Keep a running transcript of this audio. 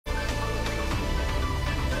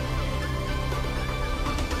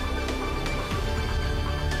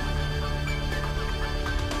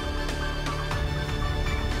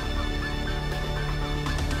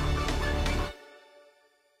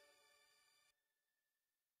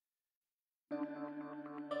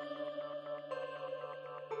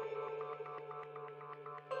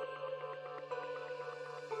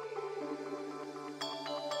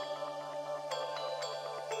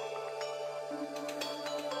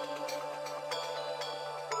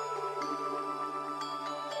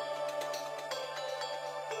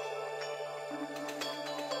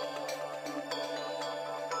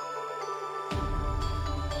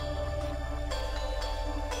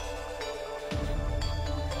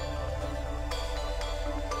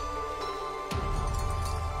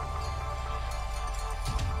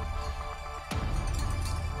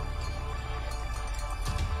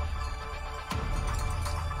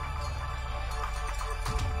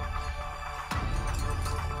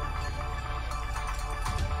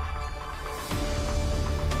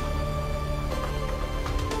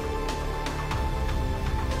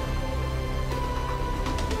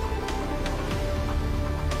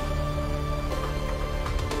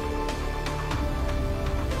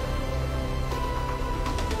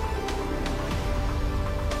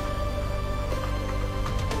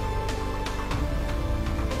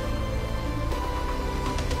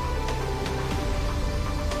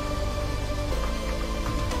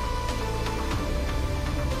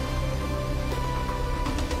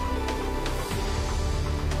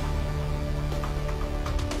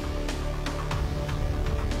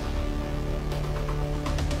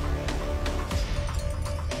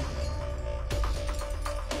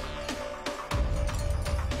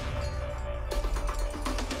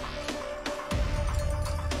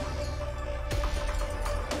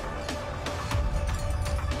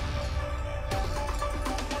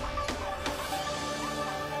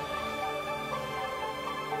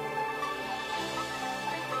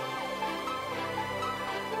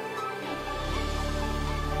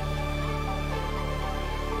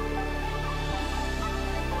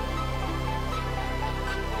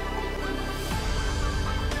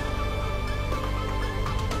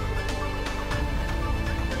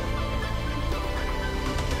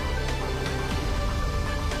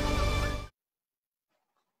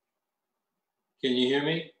Can you hear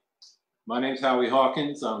me? My name's Howie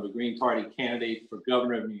Hawkins. I'm the Green Party candidate for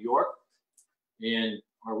governor of New York. And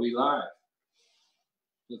are we live?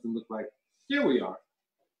 Doesn't look like. Here we are.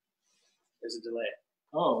 There's a delay.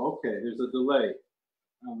 Oh, okay. There's a delay.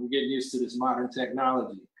 We're getting used to this modern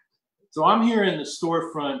technology. So I'm here in the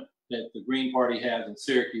storefront that the Green Party has in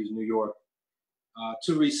Syracuse, New York,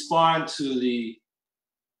 to respond to the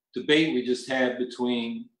debate we just had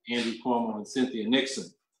between Andrew Cuomo and Cynthia Nixon.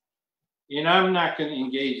 And I'm not going to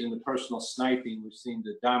engage in the personal sniping which seemed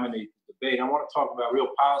to dominate the debate. I want to talk about real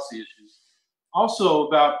policy issues. Also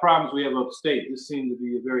about problems we have upstate. This seemed to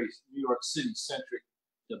be a very New York City-centric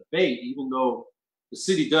debate, even though the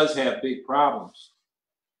city does have big problems.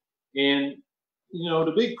 And, you know,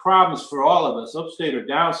 the big problems for all of us, upstate or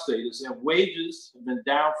downstate, is that wages have been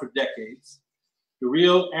down for decades. The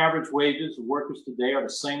real average wages of workers today are the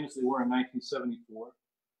same as they were in 1974.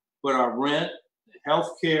 But our rent,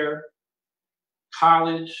 health care,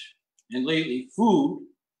 college, and lately food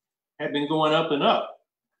have been going up and up.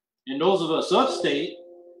 And those of us upstate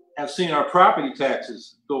have seen our property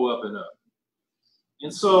taxes go up and up.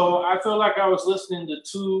 And so I felt like I was listening to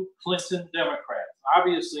two Clinton Democrats.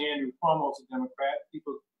 Obviously, Andrew Cuomo's a Democrat.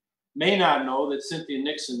 People may not know that Cynthia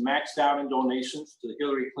Nixon maxed out in donations to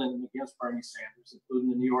Hillary Clinton against Bernie Sanders, including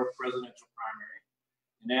the New York presidential primary,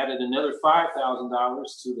 and added another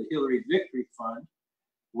 $5,000 to the Hillary Victory Fund,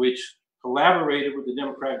 which collaborated with the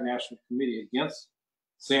Democratic National Committee against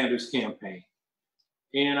Sanders' campaign.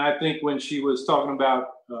 And I think when she was talking about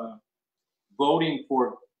voting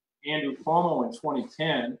for Andrew Cuomo in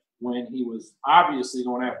 2010, when he was obviously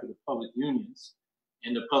going after the public unions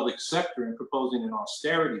and the public sector and proposing an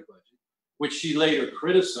austerity budget, which she later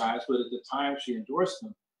criticized, but at the time she endorsed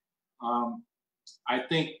him. I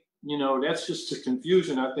think, you know, that's just the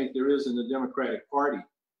confusion I think there is in the Democratic Party.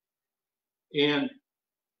 And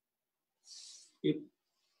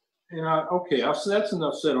okay, that's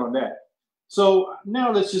enough said on that. So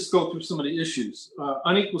now let's just go through some of the issues.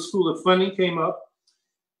 Unequal school funding came up,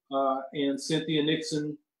 and Cynthia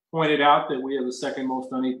Nixon pointed out that we have the second most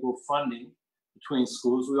unequal funding between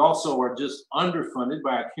schools. We also are just underfunded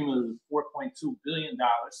by a cumulative $4.2 billion,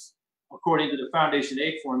 according to the Foundation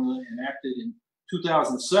Aid formula enacted in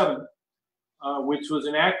 2007, which was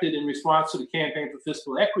enacted in response to the Campaign for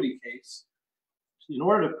Fiscal Equity case, in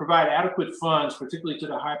order to provide adequate funds, particularly to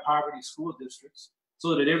the high poverty school districts,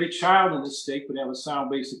 so that every child in this state could have a sound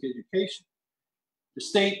basic education. The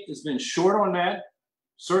state has been short on that,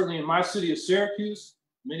 certainly in my city of Syracuse,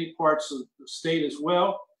 many parts of the state as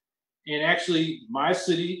well. And actually, my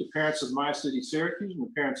city, the parents of my city, Syracuse, and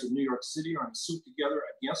the parents of New York City are in a suit together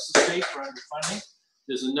against the state for underfunding.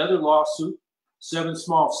 There's another lawsuit, 7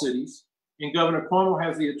 small cities, and Governor Cuomo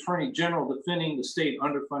has the Attorney General defending the state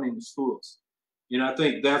underfunding the schools. And I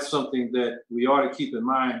think that's something that we ought to keep in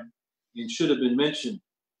mind and should have been mentioned.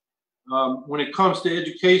 When it comes to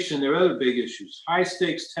education, there are other big issues. High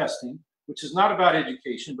stakes testing, which is not about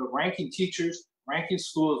education, but ranking teachers, ranking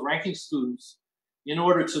schools, ranking students, in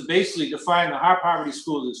order to basically define the high poverty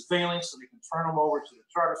schools as failing so they can turn them over to the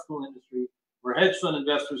charter school industry, where hedge fund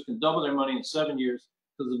investors can double their money in 7 years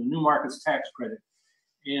because of the new markets tax credit.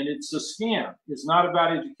 And it's a scam. It's not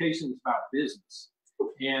about education, it's about business.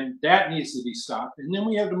 And that needs to be stopped. And then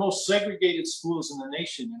we have the most segregated schools in the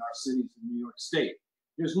nation in our cities in New York State.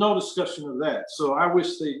 There's no discussion of that. So I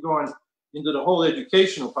wish they'd gone into the whole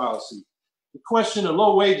educational policy. The question of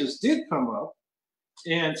low wages did come up,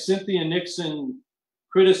 and Cynthia Nixon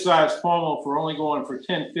criticized Cuomo for only going for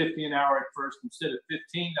 $10.50 an hour at first instead of $15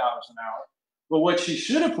 an hour. But what she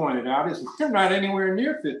should have pointed out is we're not anywhere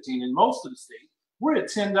near 15 in most of the state. We're at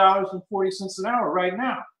 $10.40 an hour right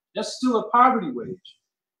now. That's still a poverty wage.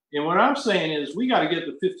 And what I'm saying is we got to get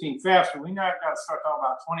to 15 faster. We now got to start talking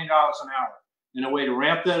about $20 an hour in a way to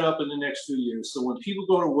ramp that up in the next 2 years. So when people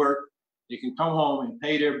go to work, they can come home and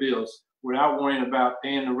pay their bills without worrying about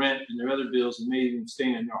paying the rent and their other bills and maybe even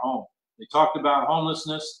staying in their home. They talked about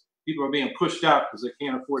homelessness. People are being pushed out because they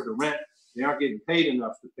can't afford the rent. They aren't getting paid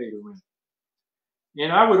enough to pay the rent.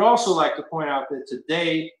 And I would also like to point out that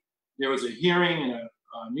today there was a hearing in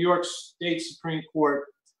a New York State Supreme Court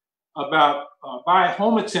about by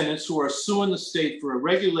home attendants who are suing the state for a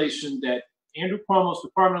regulation that Andrew Cuomo's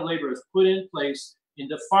Department of Labor has put in place in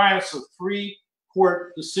defiance of 3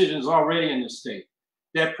 court decisions already in the state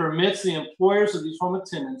that permits the employers of these home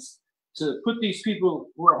attendants to put these people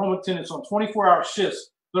who are home attendants on 24-hour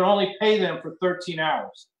shifts, but only pay them for 13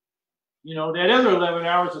 hours. You know, that other 11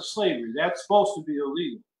 hours of slavery, that's supposed to be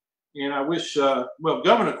illegal. And I wish, well,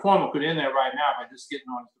 Governor Cuomo could end that right now by just getting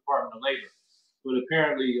on his Department of Labor. But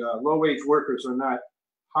apparently low-wage workers are not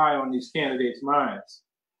high on these candidates' minds.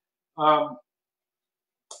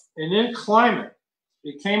 And then climate.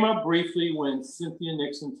 It came up briefly when Cynthia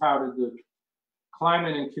Nixon touted the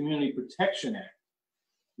Climate and Community Protection Act,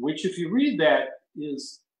 which, if you read that,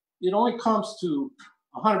 it only comes to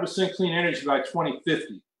 100% clean energy by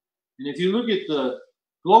 2050. And if you look at the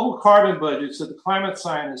global carbon budgets that the climate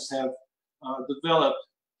scientists have developed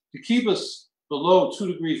to keep us below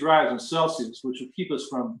 2 degrees rise in Celsius, which will keep us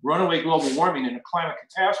from runaway global warming and a climate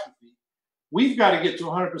catastrophe, we've got to get to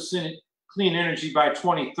 100% clean energy by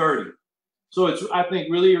 2030. So it's, I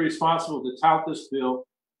think, really irresponsible to tout this bill,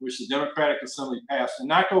 which the Democratic Assembly passed, and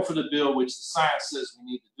not go for the bill which the science says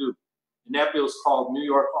we need to do. And that bill is called New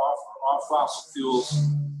York Off Fossil Fuels.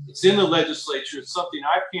 It's in the legislature. It's something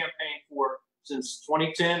I've campaigned for since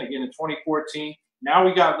 2010, again in 2014. Now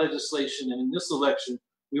we got legislation, and in this election,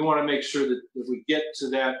 we want to make sure that we get to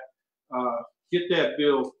that, get that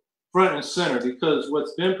bill front and center, because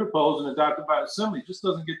what's been proposed and adopted by the Assembly just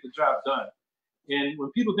doesn't get the job done. And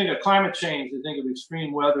when people think of climate change, they think of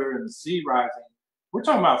extreme weather and the sea rising. We're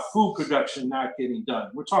talking about food production not getting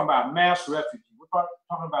done. We're talking about mass refugee. We're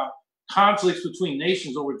talking about conflicts between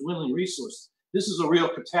nations over dwindling resources. This is a real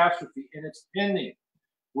catastrophe, and it's pending.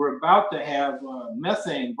 We're about to have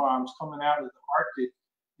methane bombs coming out of the Arctic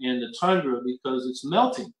and the tundra because it's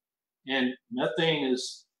melting. And methane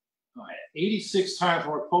is 86 times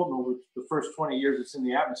more potent over the first 20 years it's in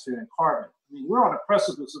the atmosphere than carbon. I mean, we're on the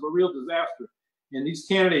precipice of a real disaster, and these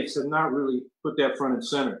candidates have not really put that front and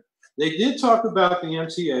center. They did talk about the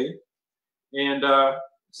MTA, and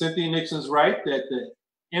Cynthia Nixon's right that the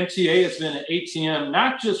MTA has been an ATM,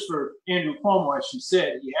 not just for Andrew Cuomo, as she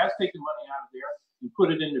said. He has taken money out of there and put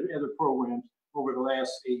it into other programs over the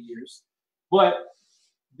last 8 years. But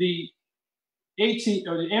the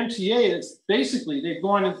MTA is basically, they've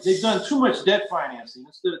done too much debt financing.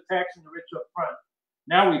 Instead of taxing the rich up front,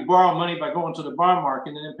 now we borrow money by going to the bond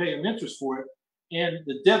market and then pay them interest for it. And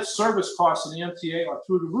the debt service costs of the MTA are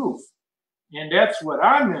through the roof. And that's what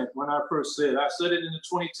I meant when I first said, I said it in the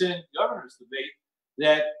 2010 governor's debate,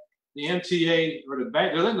 that the MTA or the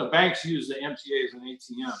bank, they're letting the banks use the MTA as an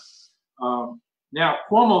ATM. Now,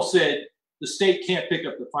 Cuomo said the state can't pick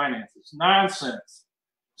up the finances. Nonsense.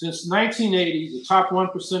 Since 1980, the top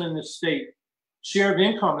 1% in this state share of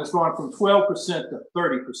income has gone from 12% to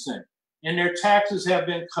 30%, and their taxes have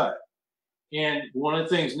been cut. And one of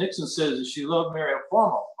the things Nixon says is she loved Mario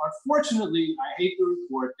Cuomo. Unfortunately, I hate to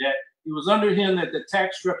report that it was under him that the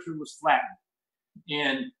tax structure was flattened.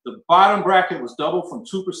 And the bottom bracket was doubled from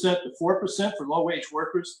 2% to 4% for low-wage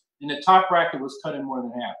workers, and the top bracket was cut in more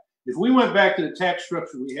than half. If we went back to the tax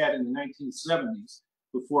structure we had in the 1970s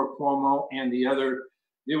before Cuomo and the other,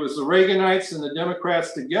 it was the Reaganites and the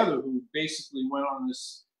Democrats together who basically went on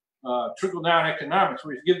this trickle-down economics,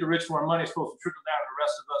 where if you give the rich more money, it's supposed to trickle down to the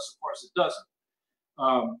rest of us. Of course, it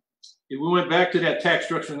doesn't. If we went back to that tax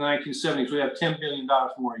structure in the 1970s, we'd have $10 billion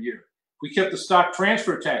more a year. We kept the stock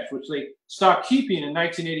transfer tax, which they stopped keeping in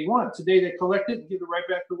 1981. Today, they collect it and give it right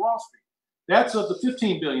back to Wall Street. That's up to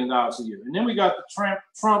 $15 billion a year. And then we got the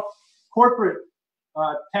Trump corporate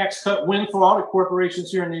tax cut windfall that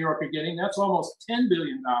corporations here in New York are getting. That's almost $10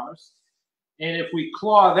 billion. And if we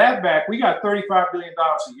claw that back, we got $35 billion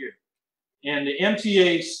a year. And the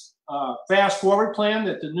MTA's fast forward plan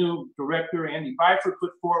that the new director, Andy Byford,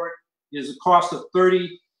 put forward is a cost of $38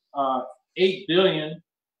 billion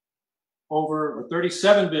or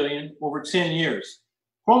 $37 billion over 10 years.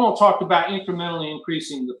 Cuomo talked about incrementally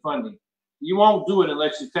increasing the funding. You won't do it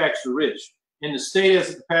unless you tax the rich. And the state has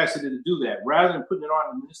the capacity to do that. Rather than putting it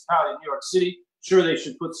on the municipality of New York City, sure, they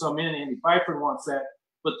should put some in. Andy Byford wants that.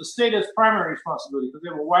 But the state has primary responsibility because they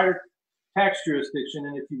have a wider tax jurisdiction.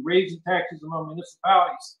 And if you raise the taxes among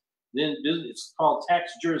municipalities, then it's called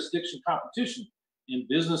tax jurisdiction competition. And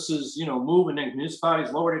businesses, move, and then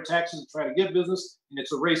municipalities lower their taxes and try to get business, and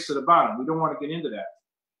it's a race to the bottom. We don't want to get into that.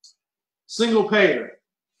 Single payer.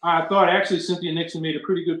 I thought actually Cynthia Nixon made a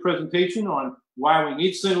pretty good presentation on why we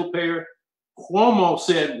need single payer. Cuomo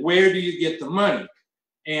said, where do you get the money?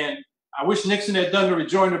 And I wish Nixon had done the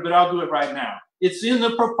rejoinder, but I'll do it right now. It's in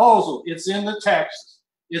the proposal. It's in the taxes.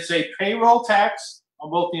 It's a payroll tax on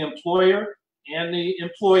both the employer and the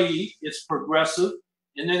employee. It's progressive.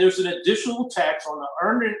 And then there's an additional tax on the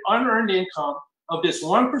unearned income of this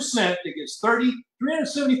 1% that gets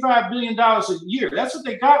 $375 billion a year. That's what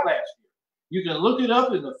they got last year. You can look it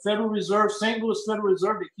up in the Federal Reserve, St. Louis Federal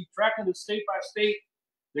Reserve. They keep tracking it state by state.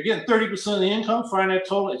 They're getting 30% of the income. Find that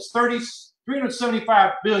total. It's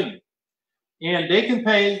 $375 billion. And they can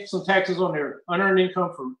pay some taxes on their unearned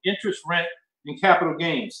income for interest, rent, and capital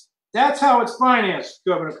gains. That's how it's financed,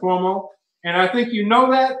 Governor Cuomo. And I think you know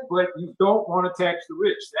that, but you don't want to tax the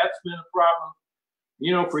rich. That's been a problem,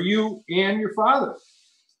 for you and your father.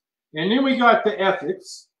 And then we got the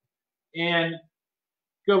ethics, and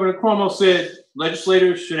Governor Cuomo said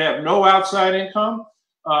legislators should have no outside income.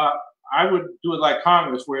 I would do it like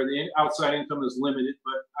Congress, where the outside income is limited,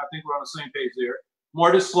 but I think we're on the same page there.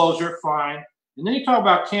 More disclosure, fine. And then he talked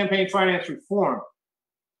about campaign finance reform.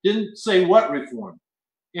 Didn't say what reform.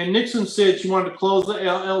 And Nixon said she wanted to close the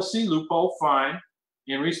LLC loophole, fine,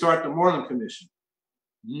 and restart the Moreland Commission.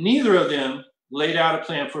 Neither of them laid out a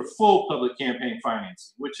plan for full public campaign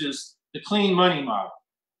financing, which is the clean money model,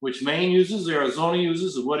 which Maine uses, Arizona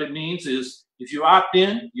uses, and what it means is if you opt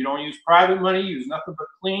in, you don't use private money, you use nothing but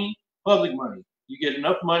clean public money. You get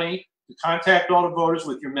enough money to contact all the voters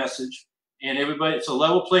with your message, and everybody, it's a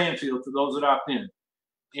level playing field for those that opt in.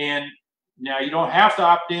 And now you don't have to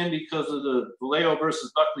opt in because of the Vallejo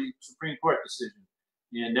versus Buckley Supreme Court decision.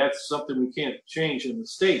 And that's something we can't change in the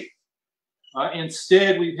state.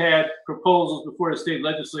 Instead, we've had proposals before the state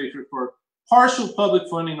legislature for partial public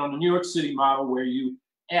funding on the New York City model, where you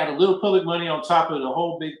add a little public money on top of the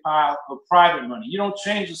whole big pile of private money. You don't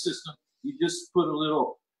change the system, you just put a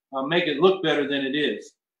little, make it look better than it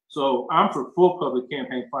is. So I'm for full public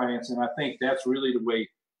campaign finance, and I think that's really the way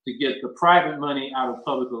to get the private money out of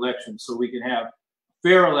public elections so we can have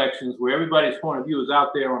fair elections where everybody's point of view is out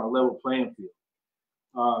there on a level playing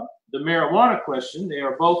field. The marijuana question, they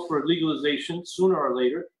are both for legalization sooner or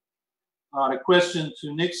later. The question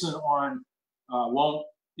to Nixon on won't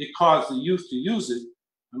it cause the youth to use it?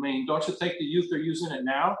 I mean, don't you think the youth are using it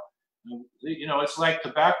now? You know, it's like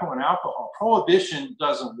tobacco and alcohol. Prohibition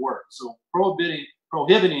doesn't work. So prohibiting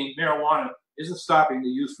marijuana isn't stopping the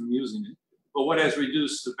youth from using it. But what has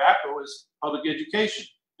reduced tobacco is public education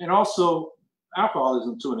and also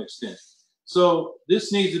alcoholism to an extent. So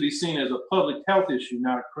this needs to be seen as a public health issue,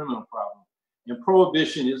 not a criminal problem. And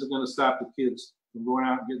prohibition isn't going to stop the kids from going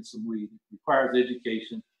out and getting some weed. It requires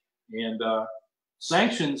education and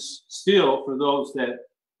sanctions still for those that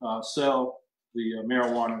sell the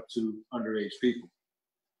marijuana to underage people.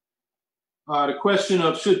 The question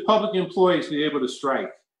of should public employees be able to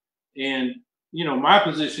strike? And, you know, my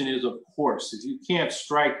position is, of course, if you can't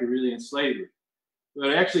strike, you're really in slavery.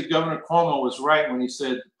 But actually, Governor Cuomo was right when he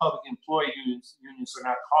said the public employee unions are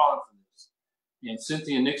not calling for this. And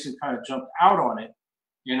Cynthia Nixon kind of jumped out on it.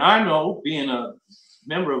 And I know, being a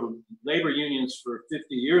member of labor unions for 50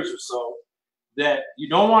 years or so, that you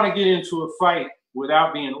don't want to get into a fight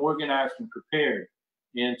without being organized and prepared.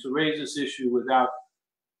 And to raise this issue without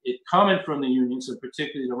it coming from the unions, and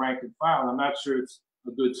particularly the rank and file, I'm not sure it's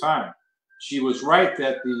a good time. She was right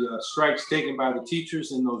that the strikes taken by the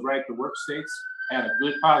teachers in those right to work states had a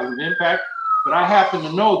good positive impact, but I happen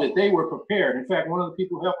to know that they were prepared. In fact, one of the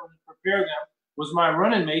people helping me prepare them was my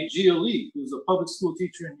running mate, Gia Lee, who's a public school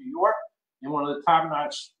teacher in New York and one of the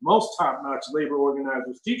top-notch, most top-notch labor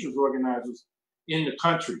organizers, teachers organizers in the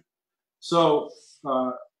country. So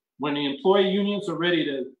when the employee unions are ready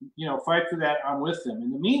to, you know, fight for that, I'm with them.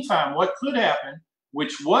 In the meantime, what could happen,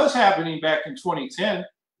 which was happening back in 2010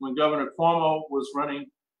 when Governor Cuomo was running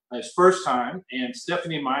his first time, and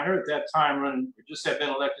Stephanie Minor at that time running, just had been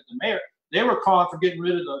elected the mayor, they were calling for getting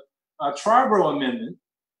rid of the Triborough Amendment,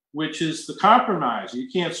 which is the compromise. You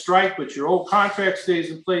can't strike, but your old contract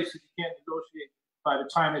stays in place if you can't negotiate by the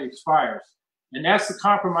time it expires. And that's the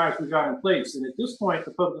compromise we got in place. And at this point,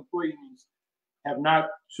 the public employee unions have not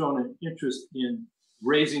shown an interest in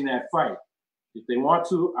raising that fight. If they want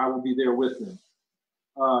to, I will be there with them.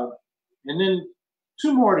 And then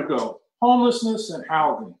two more to go, homelessness and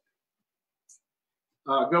housing.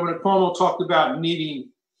 Governor Cuomo talked about needing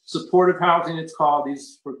supportive housing, it's called,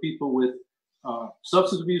 these for people with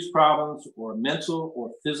substance abuse problems or mental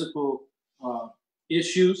or physical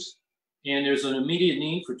issues. And there's an immediate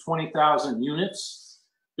need for 20,000 units.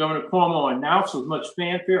 Governor Cuomo announced with much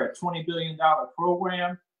fanfare a $20 billion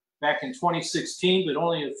program back in 2016, but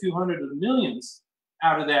only a few hundred of millions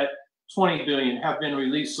out of that 20 billion have been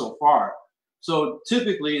released so far. So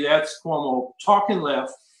typically that's Cuomo talking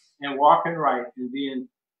left and walking right and being,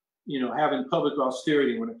 you know, having public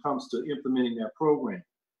austerity when it comes to implementing that program.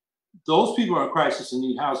 Those people are in crisis and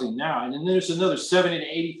need housing now. And then there's another 70 to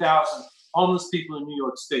 80,000 homeless people in New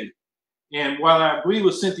York State. And while I agree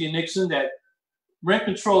with Cynthia Nixon that rent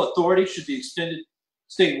control authority should be extended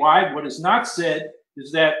statewide, what is not said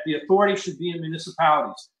is that the authority should be in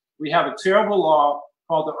municipalities. We have a terrible law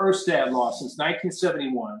called the Erstad Law since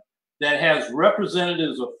 1971 that has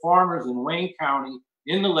representatives of farmers in Wayne County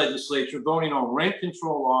in the legislature voting on rent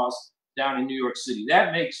control laws down in New York City.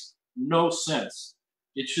 That makes no sense.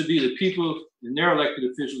 It should be the people and their elected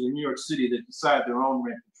officials in New York City that decide their own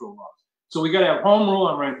rent control laws. So we got to have home rule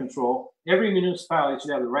on rent control. Every municipality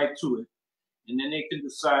should have the right to it. and then they can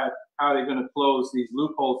decide how they're going to close these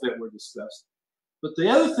loopholes that were discussed. But the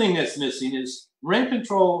other thing that's missing is rent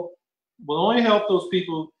control will only help those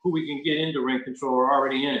people who we can get into rent control are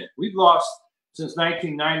already in it. We've lost, since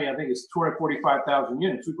 1990, I think it's 245,000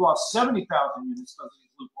 units. We've lost 70,000 units because of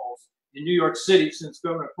these loopholes in New York City since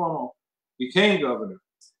Governor Cuomo became governor.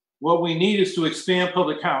 What we need is to expand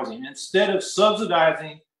public housing. Instead of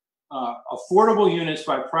subsidizing affordable units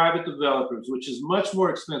by private developers, which is much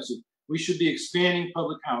more expensive, we should be expanding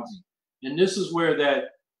public housing. And this is where that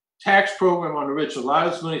tax program on the rich, a lot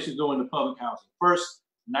of this money should go into public housing. First,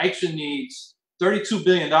 NYCHA needs $32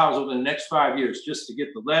 billion over the next 5 years just to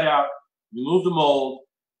get the lead out, remove the mold,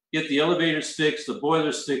 get the elevators fixed, the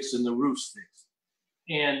boilers fixed, and the roofs fixed.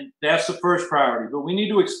 And that's the first priority. But we need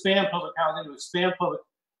to expand public housing, to expand public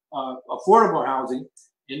affordable housing.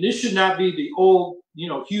 And this should not be the old,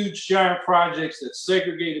 huge giant projects that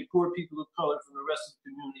segregated poor people of color from the rest of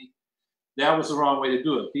the community. That was the wrong way to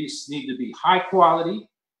do it. These need to be high quality,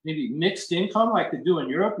 maybe mixed income like they do in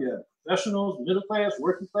Europe. You have professionals, middle class,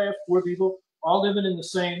 working class, poor people, all living in the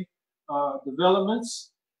same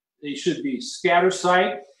developments. They should be scatter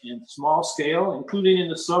site and small scale, including in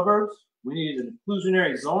the suburbs. We need an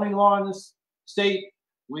inclusionary zoning law in this state.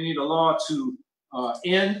 We need a law to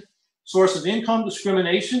end source of income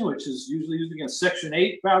discrimination, which is usually used against Section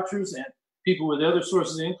 8 vouchers and people with other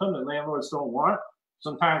sources of income that landlords don't want.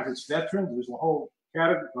 Sometimes it's veterans. There's a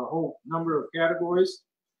whole number of categories.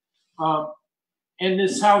 And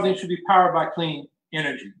this housing should be powered by clean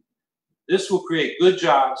energy. This will create good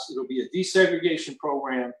jobs. It'll be a desegregation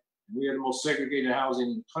program. We have the most segregated housing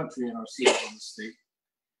in the country in our city and the state.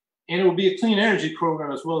 And it will be a clean energy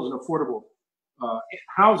program as well as an affordable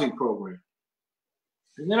housing program.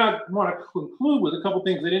 And then I want to conclude with a couple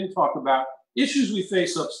things they didn't talk about, issues we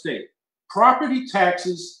face upstate. Property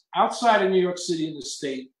taxes outside of New York City and the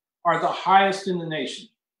state are the highest in the nation.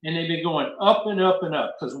 And they've been going up and up and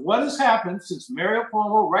up. Because what has happened since Mario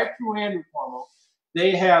Cuomo, right through Andrew Cuomo,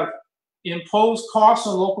 they have imposed costs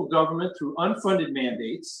on local government through unfunded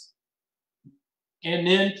mandates, and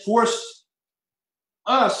then forced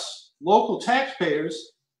us, local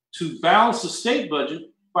taxpayers, to balance the state budget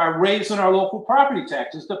by raising our local property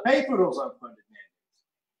taxes to pay for those unfunded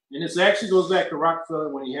mandates. And this actually goes back to Rockefeller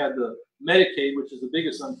when he had the Medicaid, which is the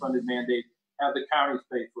biggest unfunded mandate, have the counties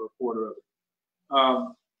pay for a quarter of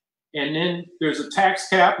it. And then there's a tax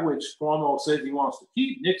cap, which Cuomo says he wants to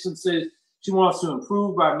keep. Nixon says she wants to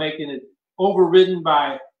improve by making it overridden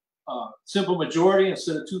by simple majority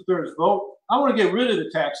instead of 2/3 vote. I want to get rid of the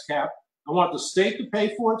tax cap. I want the state to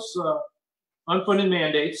pay for its unfunded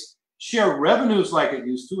mandates, share revenues like it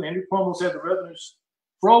used to. Andrew Cuomo's had the revenues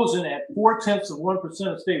frozen at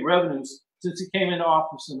 0.4% of state revenues since he came into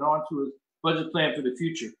office and on to his budget plan for the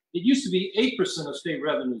future. It used to be 8% of state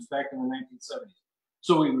revenues back in the 1970s.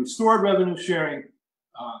 So we restored revenue sharing,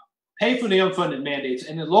 pay for the unfunded mandates,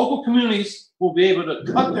 and the local communities will be able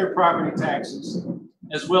to cut their property taxes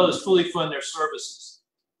as well as fully fund their services.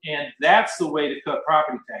 And that's the way to cut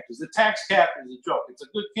property taxes. The tax cap is a joke. It's a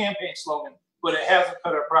good campaign slogan, but it hasn't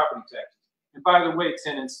cut our property taxes. And by the way,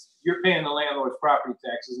 tenants, you're paying the landlord's property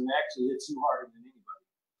taxes, and it actually hits you harder than anybody.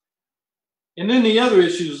 And then the other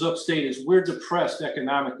issues upstate is we're depressed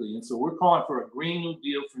economically. And so we're calling for a Green New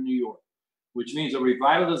Deal for New York, which means a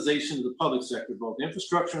revitalization of the public sector, both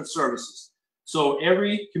infrastructure and services. So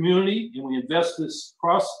every community, and we invest this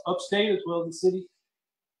across upstate as well as the city,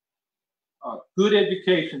 good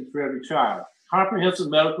education for every child, comprehensive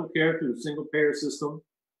medical care through the single payer system,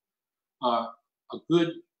 a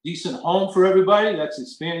good, decent home for everybody, that's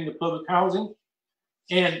expanding the public housing,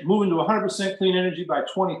 and moving to 100% clean energy by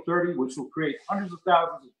 2030, which will create hundreds of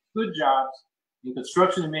thousands of good jobs in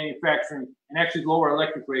construction and manufacturing, and actually lower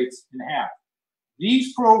electric rates in half.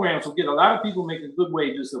 These programs will get a lot of people making good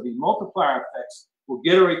wages. There'll be multiplier effects. We'll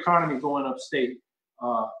get our economy going upstate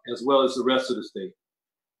as well as the rest of the state.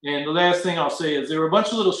 And the last thing I'll say is there were a bunch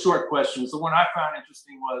of little short questions. The one I found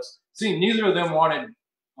interesting was, see, neither of them wanted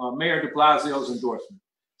Mayor de Blasio's endorsement.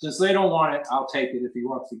 Since they don't want it, I'll take it if he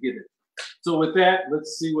wants to give it. So with that,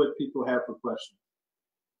 let's see what people have for questions.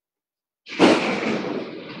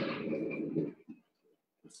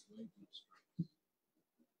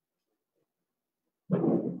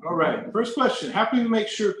 All right, first question. How can we make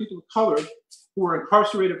sure people of color who are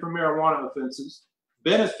incarcerated for marijuana offenses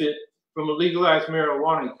benefit from a legalized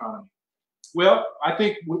marijuana economy? Well, I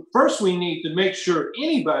think first we need to make sure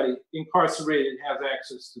anybody incarcerated has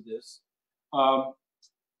access to this.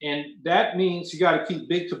 And that means you got to keep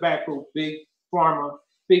big tobacco, big pharma,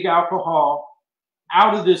 big alcohol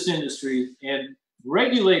out of this industry and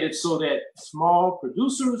regulate it so that small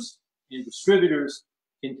producers and distributors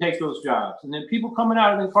can take those jobs. And then people coming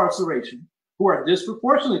out of incarceration who are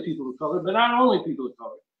disproportionately people of color, but not only people of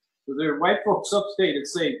color. So there are white folks upstate that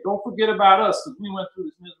say, don't forget about us because we went through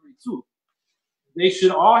this misery too. They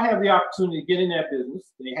should all have the opportunity to get in that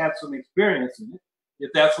business. They have some experience in it,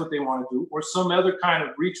 if that's what they want to do, or some other kind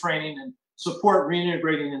of retraining and support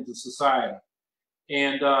reintegrating into society.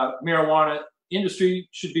 And marijuana industry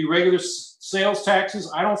should be regular sales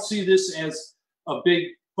taxes. I don't see this as a big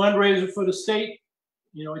fundraiser for the state.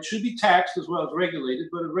 You know, it should be taxed as well as regulated,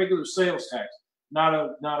 but a regular sales tax, not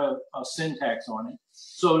a sin tax on it,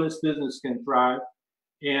 so this business can thrive.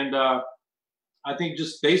 And I think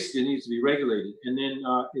just basically it needs to be regulated. And then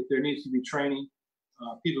if there needs to be training,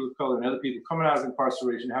 people of color and other people coming out of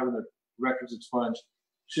incarceration, having their records expunged,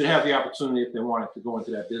 should have the opportunity if they wanted to go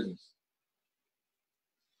into that business.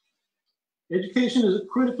 Education is a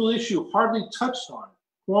critical issue, hardly touched on.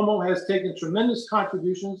 Cuomo has taken tremendous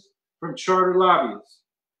contributions from charter lobbyists.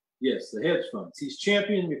 Yes, the hedge funds. He's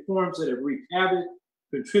championed reforms that have wreaked havoc,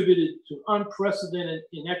 contributed to unprecedented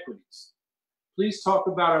inequities. Please talk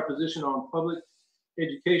about our position on public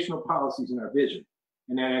educational policies and our vision.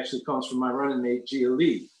 And that actually comes from my running mate, Gia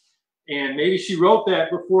Lee. And maybe she wrote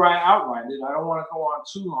that before I outlined it. I don't want to go on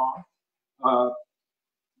too long.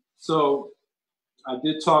 So I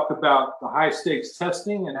did talk about the high stakes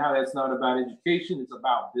testing and how that's not about education, it's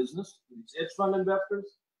about business, these hedge fund investors.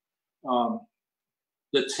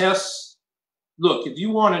 The tests, look, if you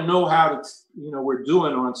want to know how to, we're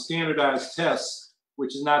doing on standardized tests,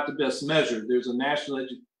 which is not the best measure, there's a national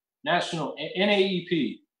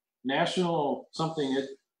NAEP, National something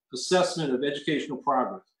Assessment of Educational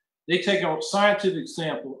Progress. They take a scientific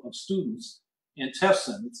sample of students and test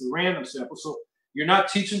them. It's a random sample. So you're not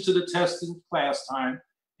teaching to the test in class time,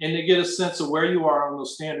 and they get a sense of where you are on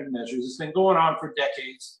those standard measures. It's been going on for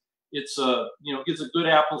decades. It's gives a good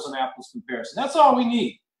apples and apples comparison. That's all we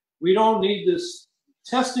need. We don't need this.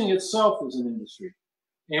 Testing itself is an industry.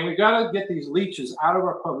 And we got to get these leeches out of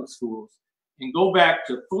our public schools and go back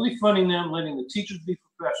to fully funding them, letting the teachers be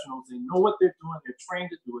professionals. They know what they're doing. They're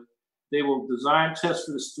trained to do it. They will design tests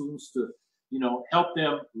for the students to, help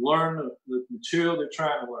them learn the material they're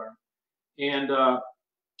trying to learn. And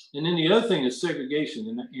then the other thing is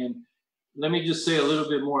segregation. And let me just say a little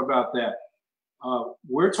bit more about that.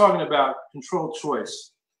 We're talking about controlled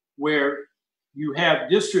choice, where you have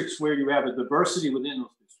districts where you have a diversity within those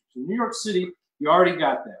districts. In New York City, you already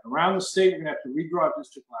got that. Around the state, you're going to have to redraw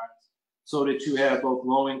district lines so that you have both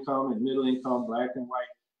low income and middle income, black and white,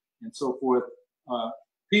 and so forth,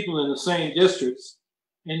 people in the same districts.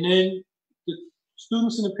 And then the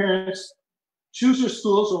students and the parents choose their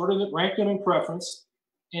schools, rank them in preference,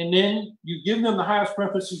 and then you give them the highest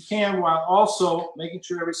preference you can while also making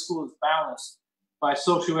sure every school is balanced by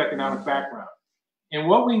socioeconomic background. And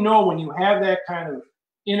what we know when you have that kind of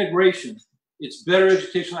integration, it's better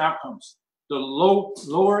educational outcomes. The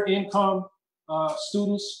lower income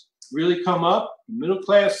students really come up. Middle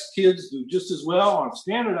class kids do just as well on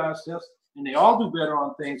standardized tests, and they all do better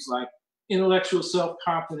on things like intellectual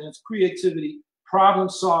self-confidence, creativity, problem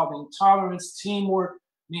solving, tolerance, teamwork.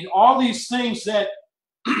 I mean, all these things that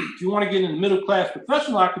if you want to get in the middle class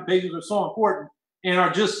professional occupations are so important and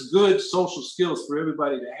are just good social skills for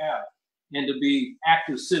everybody to have and to be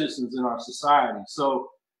active citizens in our society. So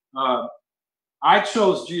I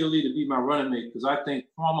chose Gia Lee to be my running mate because I think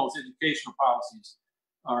Cuomo's educational policies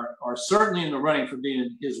are certainly in the running for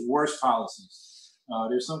being his worst policies.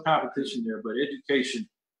 There's some competition there, but education,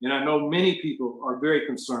 and I know many people are very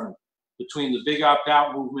concerned between the big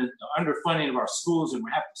opt-out movement, the underfunding of our schools, and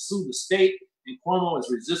we have to sue the state, and Cuomo is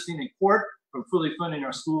resisting in court from fully funding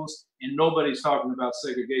our schools, and nobody's talking about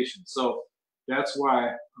segregation. So that's why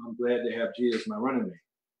I'm glad to have Gia as my running mate.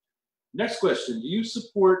 Next question, do you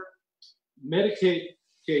support Medicaid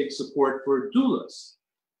support for doulas,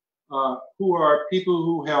 who are people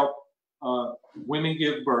who help women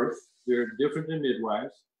give birth? They're different than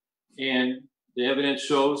midwives, and the evidence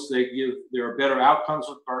shows there are better outcomes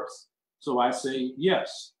with births. So I say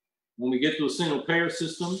yes. When we get to a single payer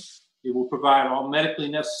system, it will provide all medically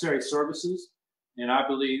necessary services, and I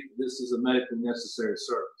believe this is a medically necessary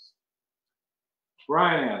service.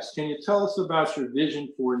 Brian asks, can you tell us about your vision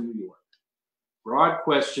for New York? Broad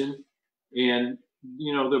question, and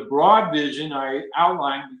the broad vision I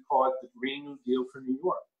outlined, we call it the Green New Deal for New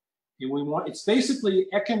York. And it's basically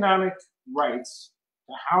economic rights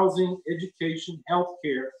to housing, education,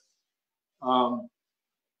 healthcare, and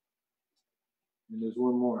there's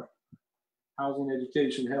one more. Housing,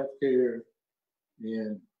 education, healthcare,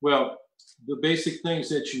 and, well, the basic things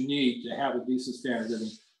that you need to have a decent standard of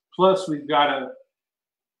living. Plus, we've got to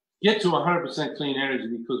get to 100% clean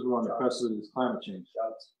energy because we're on the precipice of climate change.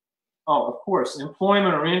 Oh, of course,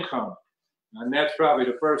 employment or income. And that's probably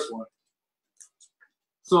the first one.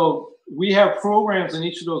 So we have programs in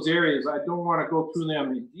each of those areas. I don't want to go through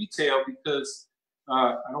them in detail because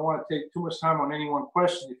I don't want to take too much time on any one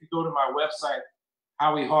question. If you go to my website,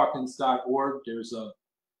 howiehawkins.org, there's a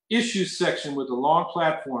issues section with a long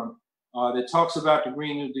platform that talks about the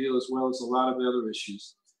Green New Deal as well as a lot of other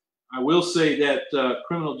issues. I will say that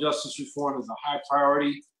criminal justice reform is a high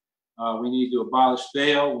priority. We need to abolish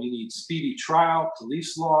bail. We need speedy trial,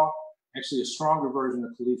 police law, actually a stronger version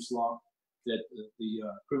of police law that the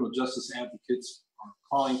criminal justice advocates are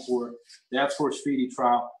calling for. That's for speedy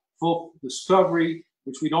trial. Full discovery,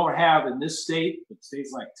 which we don't have in this state, but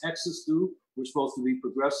states like Texas do. We're supposed to be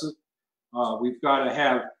progressive. We've got to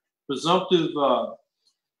have presumptive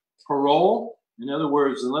parole. In other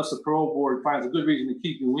words, unless the parole board finds a good reason to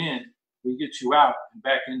keep you in, we get you out and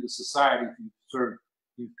back into society if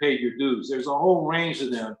you've paid your dues. There's a whole range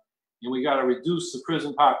of them, and we got to reduce the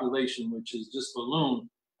prison population, which is just ballooned,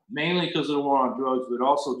 mainly because of the war on drugs, but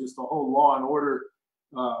also just the whole law and order,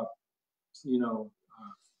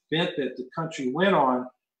 bent that the country went on,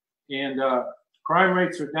 and crime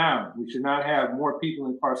rates are down. We should not have more people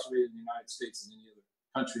incarcerated in the United States than any other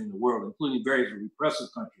country in the world, including various repressive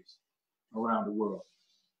countries around the world.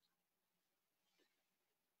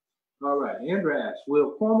 All right, Andrea asks,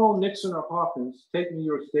 will Cuomo, Nixon, or Hawkins take New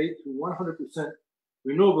York State to 100%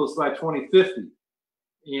 renewables by 2050?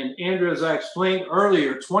 And Andrea, as I explained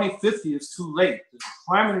earlier, 2050 is too late. The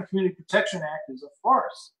Climate and Community Protection Act is a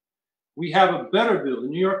farce. We have a better bill, the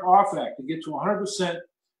New York Off Act, to get to 100%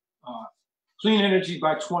 clean energy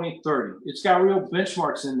by 2030. It's got real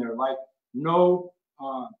benchmarks in there, like no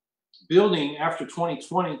building after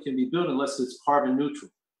 2020 can be built unless it's carbon neutral.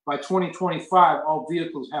 By 2025, all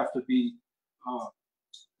vehicles have to be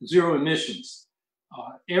zero emissions.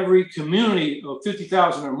 Every community of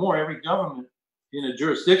 50,000 or more, every government in a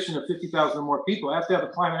jurisdiction of 50,000 or more people have to have a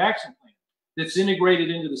climate action plan that's integrated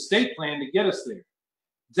into the state plan to get us there.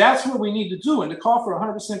 That's what we need to do. And to call for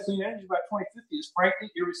 100% clean energy by 2050 is frankly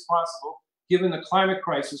irresponsible given the climate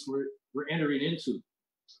crisis we're entering into.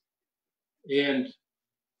 And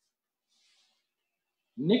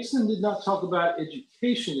Nixon did not talk about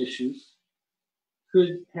education issues,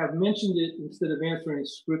 could have mentioned it instead of answering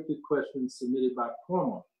scripted questions submitted by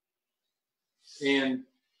Cuomo. And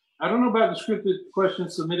I don't know about the scripted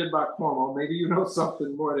questions submitted by Cuomo. Maybe you know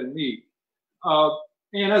something more than me.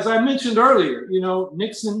 And as I mentioned earlier,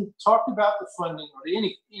 Nixon talked about the funding or the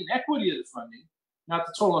inequity of the funding, not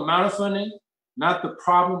the total amount of funding, not the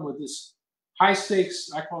problem with this high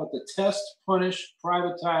stakes, I call it the test, punish,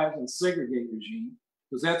 privatize, and segregate regime,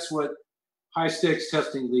 because that's what high stakes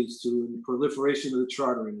testing leads to, in the proliferation of the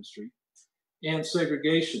charter industry, and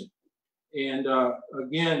segregation. And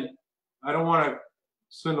again, I don't want to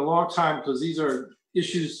spend a long time because these are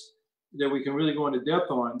issues that we can really go into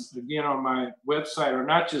depth on. Again, on my website are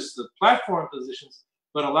not just the platform positions,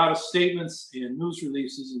 but a lot of statements and news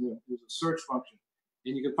releases, and there's a search function.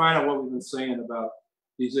 And you can find out what we've been saying about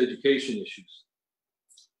these education issues.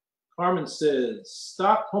 Carmen says,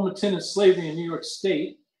 stop home attendant slavery in New York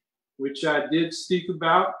State, which I did speak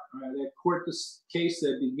about, that court case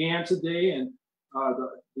that began today, and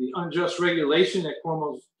the unjust regulation that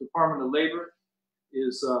Cuomo's Department of Labor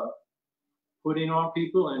is putting on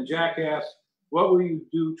people. And Jack asked, what will you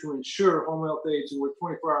do to ensure home health aides who work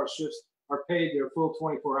 24-hour shifts are paid their full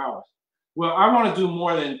 24 hours? Well, I want to do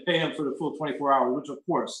more than pay them for the full 24 hours, which of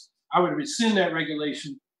course, I would rescind that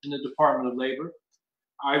regulation in the Department of Labor.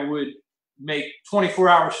 I would make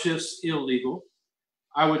 24-hour shifts illegal.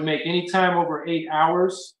 I would make any time over 8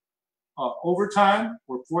 hours overtime,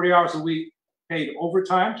 or 40 hours a week paid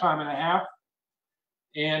overtime, time and a half.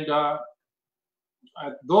 And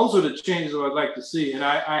those are the changes that I'd like to see. And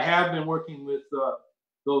I have been working with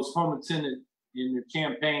those home attendants in their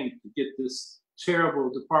campaign to get this terrible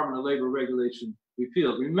Department of Labor regulation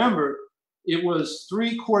repealed. Remember, it was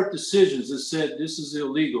 3 court decisions that said this is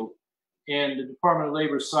illegal, and the Department of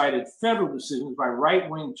Labor cited federal decisions by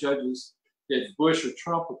right-wing judges that Bush or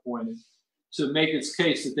Trump appointed to make its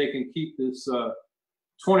case that they can keep this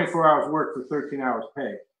 24 hours work for 13 hours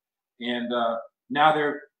pay. And now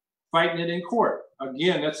they're fighting it in court.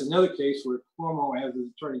 Again, that's another case where Cuomo has his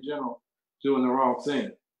Attorney General doing the wrong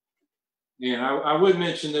thing. And I would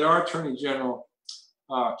mention that our Attorney General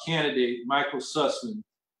candidate, Michael Sussman,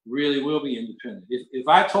 really will be independent. If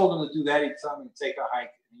I told him to do that, he'd tell me to take a hike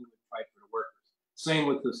and he would fight for the workers. Same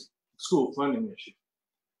with the school funding issue.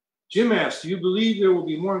 Jim asked, do you believe there will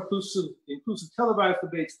be more inclusive televised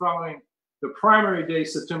debates following the primary day,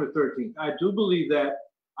 September 13th? I do believe that.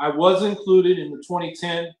 I was included in the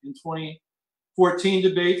 2010 and 2014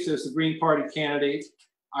 debates as the Green Party candidate.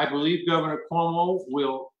 I believe Governor Cuomo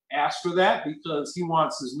will ask for that because he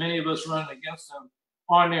wants as many of us running against him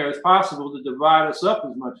on there as possible to divide us up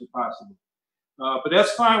as much as possible. But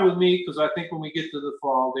that's fine with me because I think when we get to the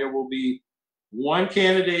fall, there will be one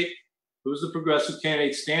candidate who's the progressive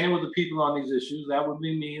candidate standing with the people on these issues. That would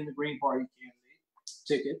be me and the Green Party candidate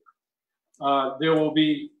ticket. There will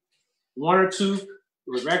be one or two,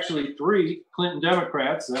 or actually three Clinton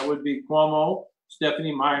Democrats. That would be Cuomo,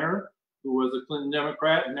 Stephanie Minor, who was a Clinton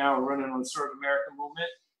Democrat and now running on the Serve America movement,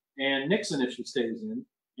 and Nixon if she stays in,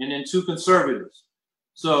 and then two conservatives.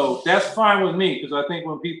 So that's fine with me because I think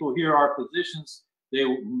when people hear our positions, the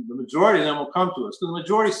majority of them will come to us because the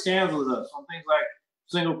majority stands with us on things like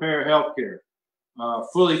single-payer health care,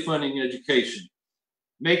 fully funding education,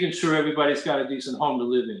 making sure everybody's got a decent home to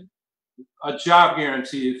live in, a job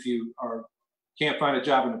guarantee if you can't find a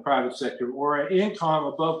job in the private sector, or an income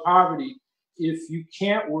above poverty if you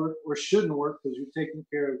can't work or shouldn't work because you're taking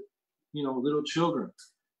care of, little children,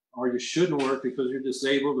 or you shouldn't work because you're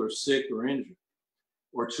disabled or sick or injured,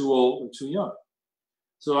 or too old or too young.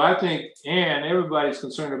 So I think, and everybody's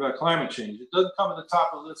concerned about climate change. It doesn't come at the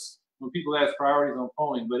top of the list when people ask priorities on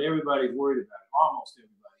polling, but everybody's worried about it, almost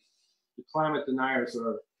everybody. The climate deniers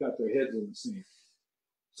got their heads in the sand.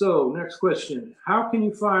 So next question, how can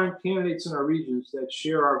you find candidates in our regions that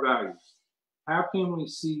share our values? How can we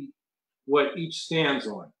see what each stands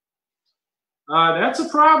on? That's a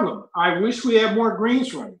problem. I wish we had more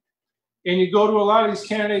Greens running. And you go to a lot of these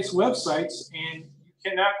candidates' websites and you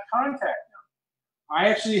cannot contact them. I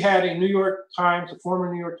actually had a New York Times, a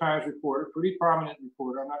former New York Times reporter, pretty prominent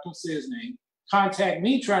reporter, I'm not going to say his name, contact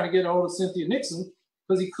me trying to get a hold of Cynthia Nixon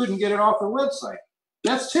because he couldn't get it off her website.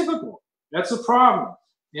 That's typical. That's a problem.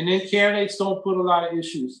 And then candidates don't put a lot of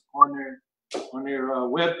issues on their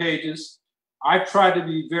web pages. I've tried to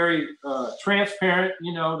be very transparent.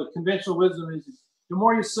 The conventional wisdom is the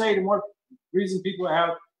more you say, the more reason people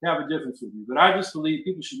have a difference with you. But I just believe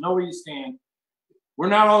people should know where you stand. We're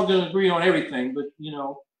not all going to agree on everything, but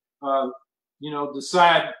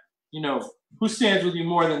decide who stands with you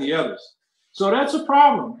more than the others. So that's a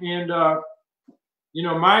problem. And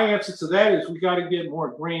my answer to that is we got to get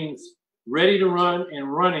more Greens ready to run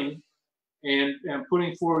and running and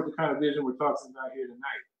putting forward the kind of vision we're talking about here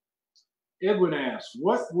tonight. Edwin asks,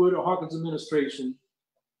 what would a Hawkins administration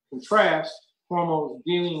contrast Cuomo's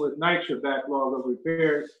dealing with NYCHA backlog of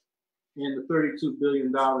repairs and the $32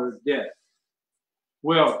 billion debt?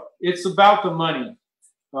 Well, it's about the money.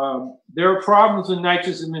 There are problems in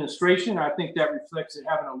NYCHA's administration. I think that reflects it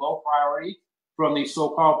having a low priority from these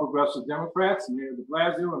so-called progressive Democrats, Mayor de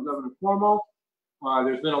Blasio and Governor Cuomo.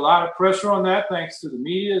 There's been a lot of pressure on that thanks to the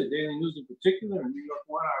media, the Daily News in particular, and New York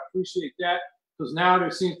One. I appreciate that because now there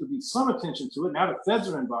seems to be some attention to it. Now the feds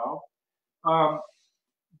are involved.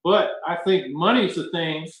 But I think money's the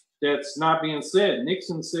thing that's not being said.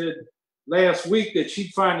 Nixon said last week that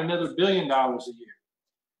she'd find another $1 billion a year.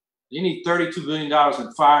 You need $32 billion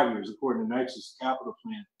in 5 years, according to NYCHA's capital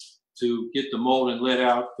plan, to get the mold and lead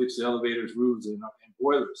out, fix the elevators, roofs, and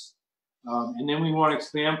boilers. And then we want to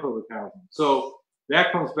expand public housing. So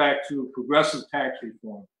that comes back to progressive tax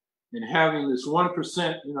reform and having this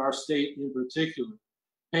 1% in our state in particular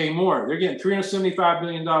pay more. They're getting $375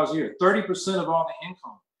 billion a year, 30% of all the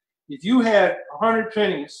income. If you had 100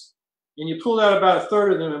 pennies and you pulled out about a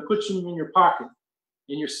third of them and put them in your pocket,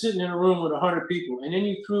 and you're sitting in a room with 100 people, and then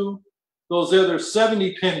you threw those other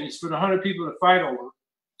 70 pennies for the 100 people to fight over,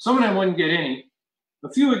 some of them wouldn't get any,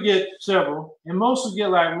 a few would get several, and most would get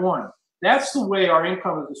like one. That's the way our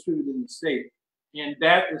income is distributed in the state, and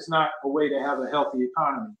that is not a way to have a healthy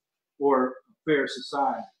economy or a fair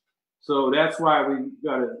society. So that's why we've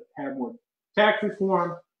got to have more tax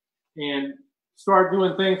reform and start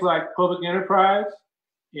doing things like public enterprise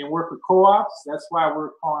and work with co-ops. That's why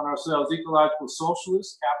we're calling ourselves ecological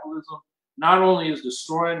socialists. Capitalism not only is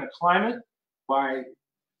destroying the climate by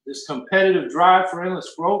this competitive drive for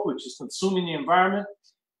endless growth, which is consuming the environment,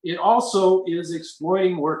 it also is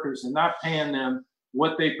exploiting workers and not paying them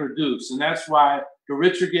what they produce. And that's why the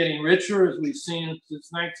rich are getting richer, as we've seen since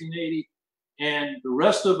 1980, and the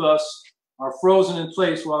rest of us are frozen in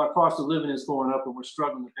place while our cost of living is going up and we're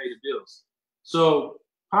struggling to pay the bills. So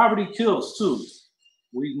poverty kills too.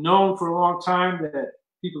 We've known for a long time that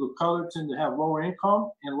people of color tend to have lower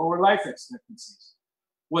income and lower life expectancies.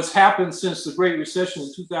 What's happened since the Great Recession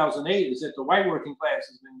in 2008 is that the white working class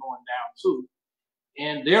has been going down too,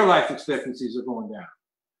 and their life expectancies are going down.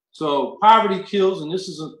 So poverty kills, and this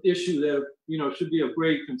is an issue that should be of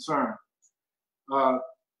great concern.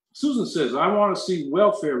 Susan says, I want to see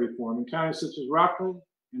welfare reform in counties such as Rockland,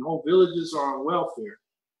 and whole villages are on welfare,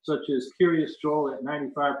 such as Curious Joel at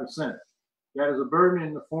 95%. That is a burden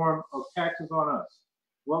in the form of taxes on us.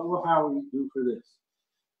 What will Howie do for this?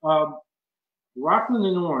 Rockland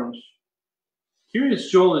and Orange, Curious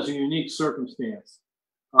Joel is a unique circumstance.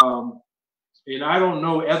 And I don't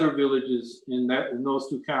know other villages in those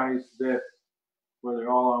two counties where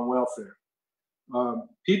they're all on welfare.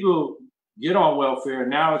 People get on welfare,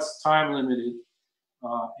 now it's time limited,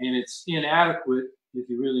 and it's inadequate if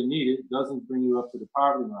you really need it. It doesn't bring you up to the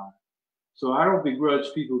poverty line. So I don't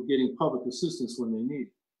begrudge people getting public assistance when they need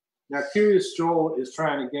it. Now, Curious Joel is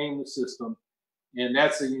trying to game the system, and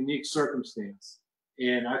that's a unique circumstance.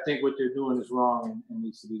 And I think what they're doing is wrong and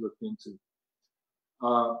needs to be looked into.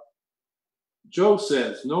 Joe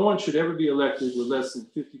says, no one should ever be elected with less than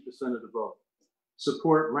 50% of the vote.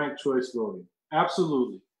 Support ranked choice voting.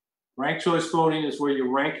 Absolutely. Ranked choice voting is where you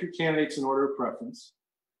rank your candidates in order of preference.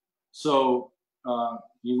 So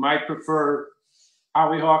you might prefer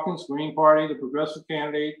Howie Hawkins, Green Party, the progressive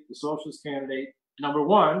candidate, the socialist candidate,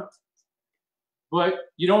 #1. But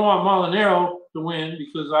you don't want Molinaro to win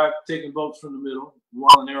because I've taken votes from the middle,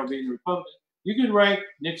 Molinaro being the Republican. You could rank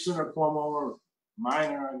Nixon or Cuomo or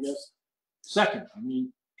Minor, I guess, second. I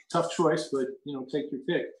mean, tough choice, but take your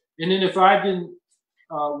pick. And then if I didn't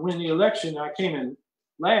win the election, I came in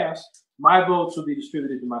last, my votes will be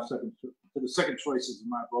distributed to the second choices of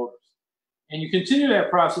my voters. And you continue that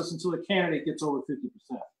process until a candidate gets over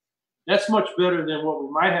 50%. That's much better than what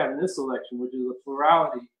we might have in this election, which is a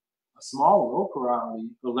plurality, a small, low plurality,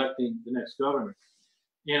 electing the next governor.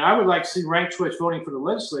 And I would like to see ranked choice voting for the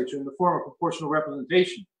legislature in the form of proportional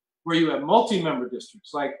representation, where you have multi-member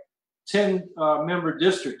districts, like 10-member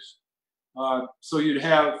districts. So you'd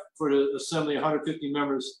have, for the assembly, 150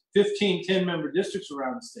 members, 15 10-member districts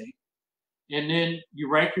around the state. And then you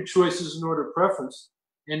rank your choices in order of preference.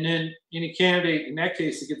 And then any candidate, in that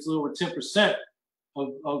case, that gets a little over 10%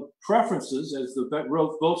 of preferences as the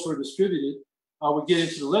votes were distributed, would get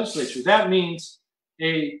into the legislature. That means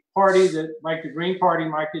a party that, like the Green Party,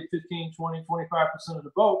 might get 15, 20, 25% of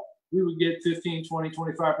the vote. We would get 15, 20,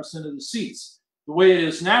 25% of the seats. The way it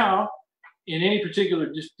is now, in any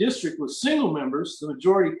particular district with single members, the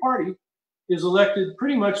majority party is elected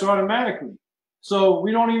pretty much automatically. So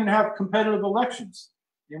we don't even have competitive elections.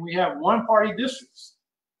 And we have one-party districts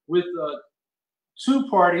with a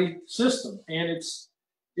two-party system. And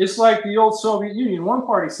it's like the old Soviet Union,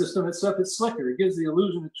 one-party system, except it's slicker. It gives the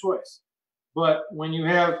illusion of choice. But when you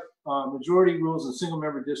have majority rules in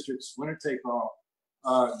single-member districts, winner-take-all,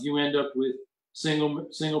 you end up with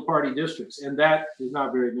single-party districts. And that is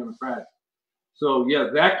not very democratic. So, yeah,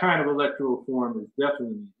 that kind of electoral reform is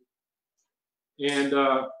definitely needed. And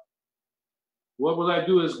what will I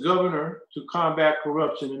do as governor to combat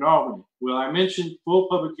corruption in Albany? Well, I mentioned full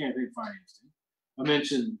public campaign financing. I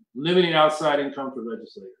mentioned limiting outside income for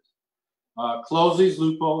legislators. Close these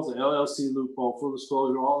loopholes, the LLC loophole, full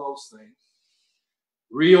disclosure, all those things.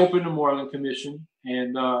 Reopen the Moreland Commission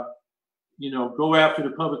and, go after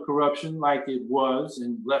the public corruption like it was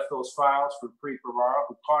and left those files for pre-Ferrara,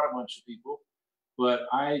 who caught a bunch of people. But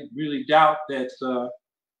I really doubt that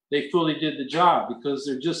they fully did the job because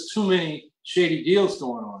there are just too many shady deals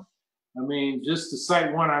going on. I mean, just to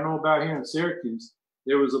cite one I know about here in Syracuse,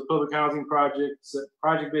 there was a public housing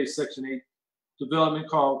project-based Section 8 development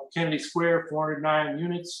called Kennedy Square, 409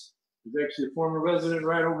 units. There's actually a former resident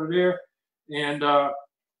right over there. And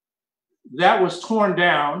that was torn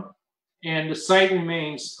down, and the site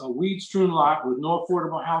remains a weed-strewn lot with no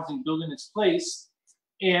affordable housing built in its place.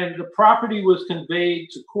 And the property was conveyed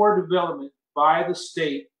to core development by the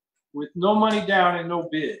state with no money down and no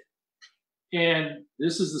bid. And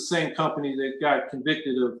this is the same company that got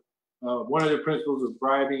convicted of one of their principals of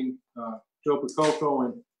bribing Joe Picoco,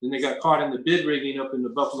 and then they got caught in the bid rigging up in the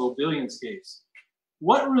Buffalo Billions case.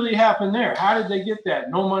 What really happened there? How did they get that?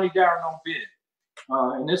 No money down, no bid.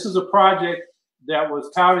 And this is a project that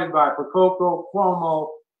was touted by Picoco, Cuomo,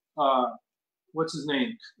 what's his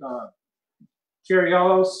name?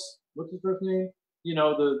 Carrialos, what's his first name?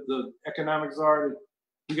 The economic czar that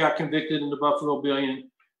he got convicted in the Buffalo Billion,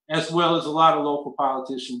 as well as a lot of local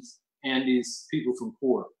politicians and these people from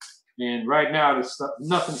CORE. And right now,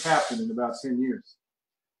 nothing's happened in about 10 years.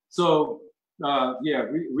 So,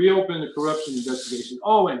 reopen the corruption investigation.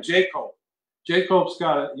 Oh, and JCOPE. JCOPE's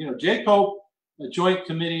got JCOPE, a Joint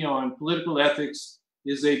Committee on Political Ethics,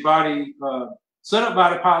 is a body set up by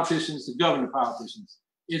the politicians to govern the politicians.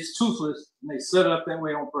 It's toothless, and they set it up that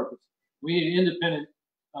way on purpose. We need independent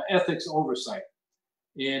ethics oversight.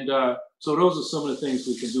 And so those are some of the things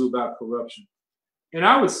we can do about corruption. And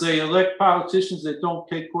I would say elect politicians that don't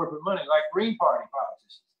take corporate money, like Green Party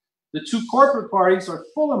politicians. The two corporate parties are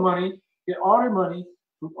full of money, get all their money,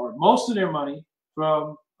 or most of their money,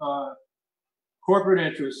 from corporate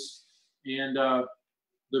interests, and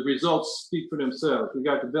the results speak for themselves. We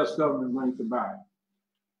got the best government money to buy.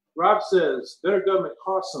 Rob says, better government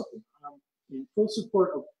costs something. I'm in full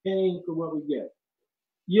support of paying for what we get.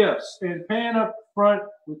 Yes, and paying up front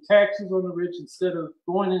with taxes on the rich instead of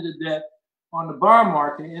going into debt on the bond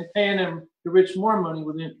market and paying them, the rich, more money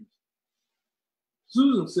with interest.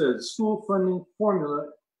 Susan says, school funding formula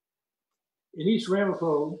in East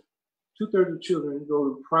Ramapo, 2/3 of children go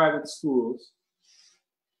to private schools.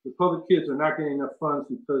 The public kids are not getting enough funds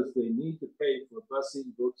because they need to pay for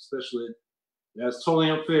busing, books, special ed. That's totally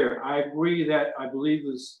unfair. I agree that I believe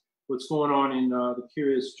is what's going on in the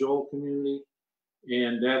Curious Joel community.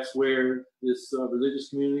 And that's where this religious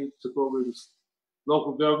community took over this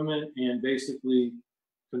local government and basically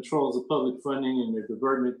controls the public funding, and they're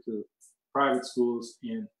diverting it to private schools.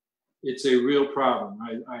 And it's a real problem.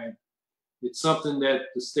 It's something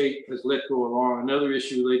that the state has let go along. Another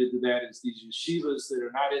issue related to that is these yeshivas that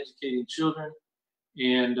are not educating children.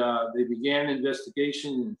 And they began an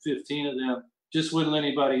investigation, and 15 of them just wouldn't let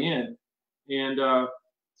anybody in. And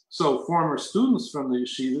so former students from the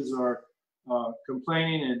yeshivas are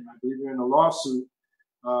complaining, and I believe they're in a lawsuit,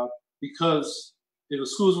 because if a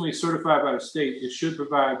school is going to be certified by the state, it should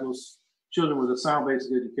provide those children with a sound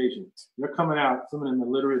basic education. They're coming out, some of them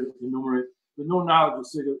illiterate, illiterate, with no knowledge of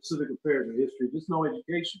civic affairs or history, just no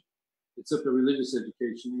education, except a religious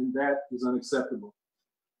education, and that is unacceptable.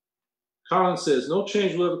 Colin says, no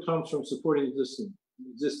change will ever come from supporting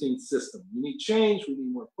existing system. We need change, we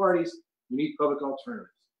need more parties, we need public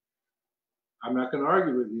alternatives. I'm not going to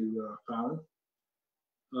argue with you, Colin.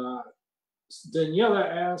 Daniela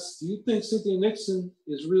asks, do you think Cynthia Nixon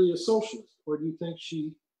is really a socialist, or do you think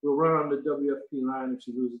she will run on the WFP line if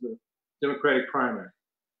she loses the Democratic primary?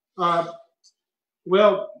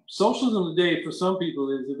 Well, socialism today for some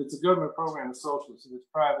people is, if it's a government program, it's socialist. If it's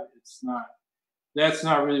private, it's not. That's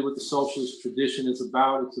not really what the socialist tradition is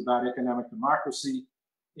about. It's about economic democracy.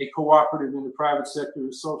 A cooperative in the private sector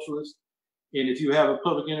is socialist. And if you have a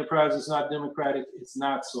public enterprise that's not democratic, it's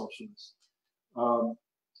not socialist.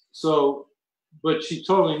 But she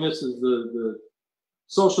totally misses the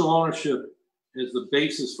social ownership as the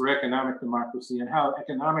basis for economic democracy, and how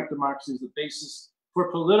economic democracy is the basis for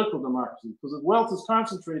political democracy. Because if wealth is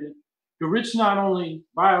concentrated, the rich not only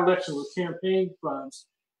buy elections with campaign funds,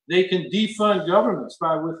 they can defund governments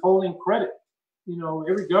by withholding credit. You know,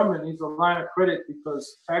 every government needs a line of credit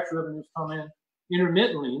because tax revenues come in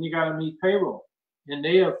intermittently, and you got to meet payroll. And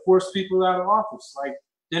they have forced people out of office, like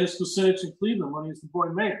Dennis Kucinich in Cleveland when he was the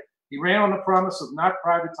board mayor. He ran on the promise of not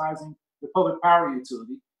privatizing the public power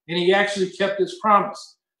utility, and he actually kept his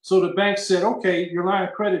promise. So the bank said, okay, your line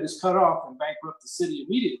of credit is cut off, and bankrupt the city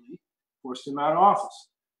immediately, forced him out of office.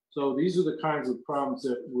 So these are the kinds of problems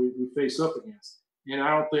that we face up against. And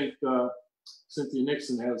I don't think Cynthia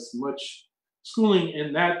Nixon has much schooling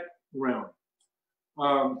in that realm.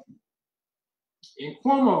 And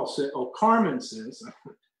Cuomo said, Carmen says,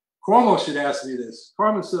 Cuomo should ask me this.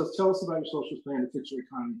 Carmen says, tell us about your socialist plan to fix your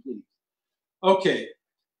economy, please. Okay.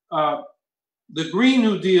 The Green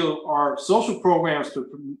New Deal are social programs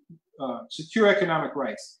to secure economic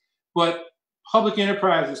rights, but public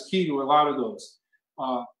enterprise is key to a lot of those.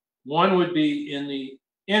 One would be in the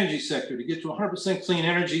energy sector. To get to 100% clean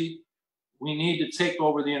energy, we need to take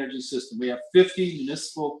over the energy system. We have 50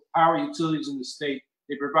 municipal power utilities in the state.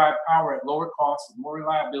 They provide power at lower cost and more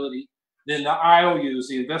reliability than the IOUs,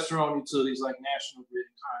 the investor-owned utilities like National Grid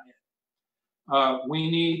and Con Ed. We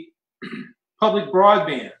need public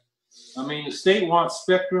broadband. I mean, the state wants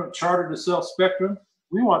Spectrum, Charter to sell Spectrum.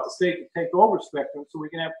 We want the state to take over Spectrum so we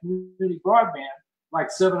can have community broadband like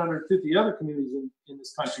 750 other communities in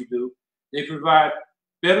this country do. They provide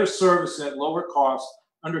better service at lower cost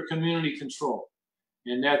under community control.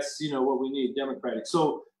 And that's, you know, what we need, democratic.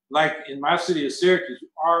 So like in my city of Syracuse,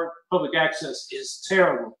 our public access is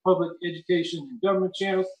terrible. Public education and government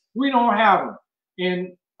channels, we don't have them.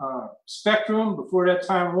 And Spectrum, before that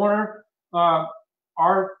Time Warner,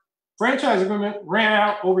 our franchise agreement ran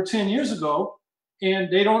out over 10 years ago,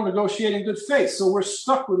 and they don't negotiate in good faith. So we're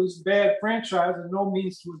stuck with this bad franchise and no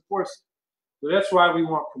means to enforce it. So that's why we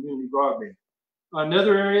want community broadband.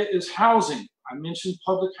 Another area is housing. I mentioned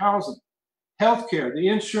public housing. Healthcare, the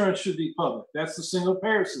insurance should be public. That's the single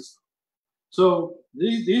payer system. So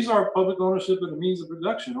these are public ownership of the means of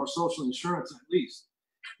production, or social insurance at least.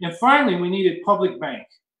 And finally, we need a public bank.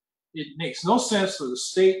 It makes no sense for the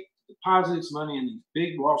state to deposit its money in these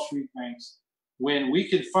big Wall Street banks when we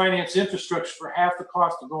could finance infrastructure for half the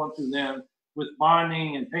cost of going through them with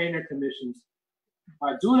bonding and paying their commissions.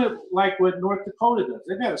 by doing it like what North Dakota does.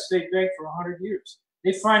 They've had a state bank for 100 years.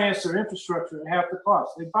 They finance their infrastructure at half the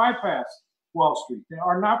cost. They bypass Wall Street. They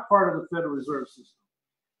are not part of the Federal Reserve System.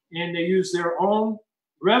 And they use their own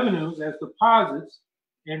revenues as deposits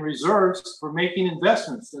and reserves for making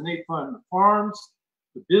investments. And they fund the farms,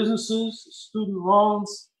 the businesses, the student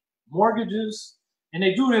loans, mortgages, and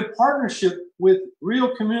they do it in partnership with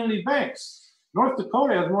real community banks. North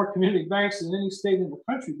Dakota has more community banks than any state in the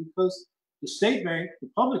country because the state bank, the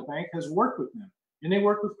public bank, has worked with them, and they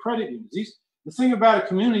work with credit unions. The thing about a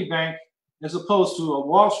community bank, as opposed to a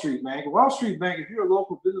Wall Street bank, if you're a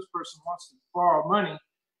local business person who wants to borrow money,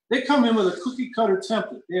 they come in with a cookie cutter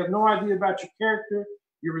template. They have no idea about your character,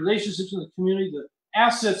 your relationships in the community, the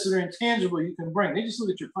assets that are intangible you can bring. They just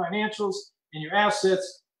look at your financials and your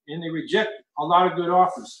assets, and they reject a lot of good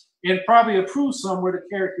offers and probably approve some where the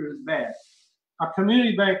character is bad. A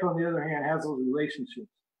community bank, on the other hand, has those relationships.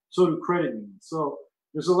 So do credit unions. So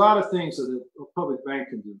there's a lot of things that a public bank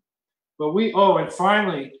can do. But and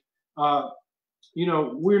finally,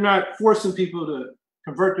 we're not forcing people to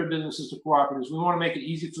convert their businesses to cooperatives. We want to make it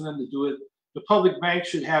easy for them to do it. The public bank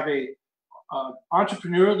should have a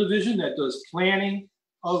entrepreneurial division that does planning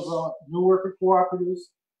of new worker cooperatives,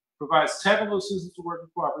 provides technical assistance to worker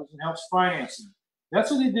cooperatives, and helps finance them.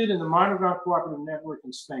 That's what they did in the Minor Ground Cooperative Network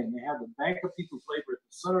in Spain. They had the Bank of People's Labor at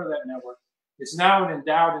the center of that network. It's now an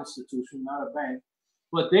endowed institution, not a bank.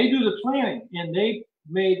 But they do the planning, and they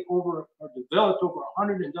developed over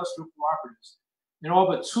 100 industrial cooperatives, and all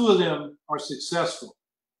but 2 of them are successful.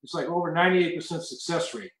 It's like over 98%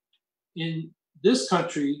 success rate. In this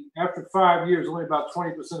country, after 5 years, only about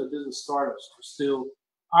 20% of business startups are still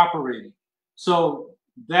operating. So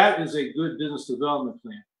that is a good business development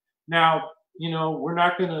plan. Now, we're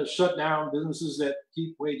not going to shut down businesses that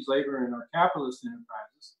keep wage labor and are capitalist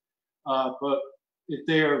enterprises. But if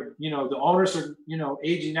they're, the owners are,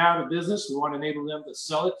 aging out of business, we want to enable them to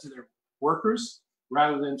sell it to their workers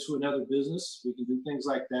rather than to another business. We can do things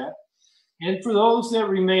like that. And for those that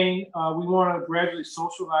remain, we want to gradually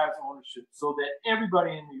socialize ownership so that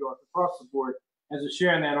everybody in New York across the board has a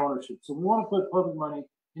share in that ownership. So we want to put public money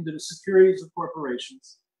into the securities of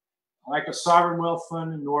corporations, like a sovereign wealth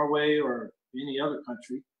fund in Norway or any other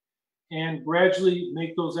country, and gradually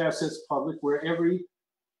make those assets public where every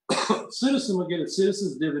citizen will get a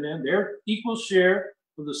citizen's dividend, their equal share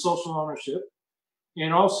of the social ownership,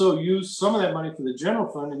 and also use some of that money for the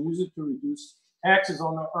general fund and use it to reduce taxes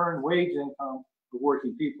on the earned wage income of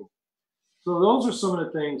working people. So those are some of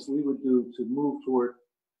the things we would do to move toward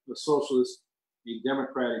a socialist, a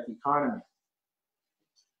democratic economy.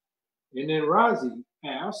 And then Razi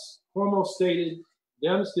asks, Cuomo stated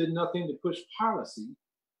Dems did nothing to push policy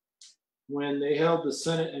when they held the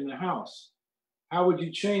Senate and the House. How would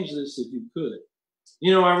you change this if you could?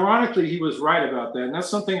 Ironically, he was right about that. And that's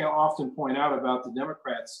something I often point out about the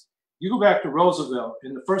Democrats. You go back to Roosevelt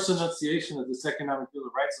in the first enunciation of this economic Bill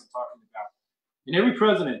of Rights I'm talking about. And every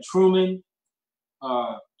president, Truman,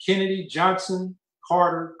 Kennedy, Johnson,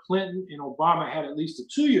 Carter, Clinton, and Obama had at least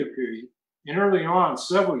a 2-year period, and early on,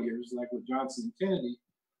 several years, like with Johnson and Kennedy,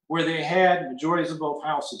 where they had majorities of both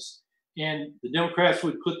houses. And the Democrats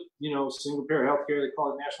would put, single payer health care, they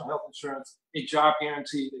call it national health insurance, a job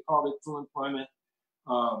guarantee, they called it full employment,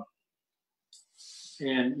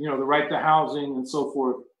 and, the right to housing and so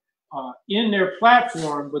forth in their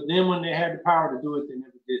platform. But then when they had the power to do it, they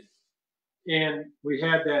never did it. And we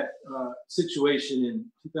had that situation in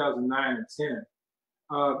 2009 and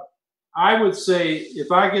 10. I would say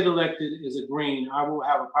if I get elected as a Green, I will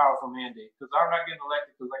have a powerful mandate because I'm not getting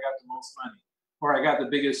elected because I got the most money or I got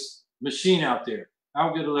the biggest machine out there.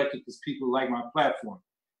 I'll get elected because people like my platform.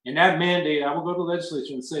 And that mandate, I will go to the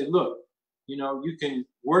legislature and say, look, you can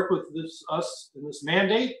work with us in this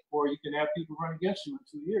mandate, or you can have people run against you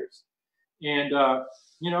in 2 years. And,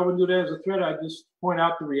 I wouldn't do that as a threat. I just point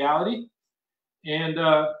out the reality and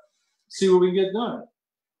see what we can get done.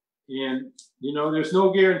 And, there's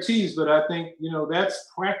no guarantees, but I think, that's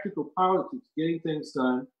practical politics, getting things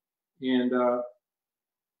done. And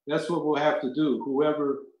that's what we'll have to do,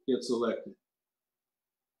 whoever gets elected.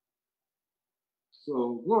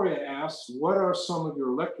 So Gloria asks, what are some of your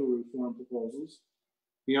electoral reform proposals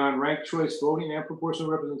beyond ranked choice voting and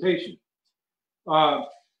proportional representation?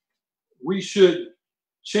 We should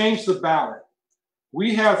change the ballot.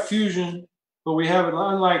 We have fusion, but we have it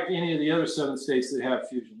unlike any of the other 7 states that have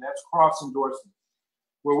fusion. That's cross endorsement.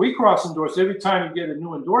 Where we cross endorse, every time you get a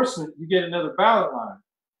new endorsement, you get another ballot line.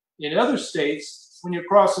 In other states, when you're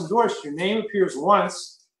cross endorsed, your name appears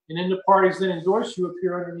once, and then the parties that endorse you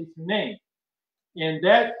appear underneath your name. And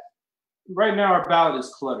that, right now, our ballot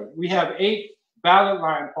is cluttered. We have 8 ballot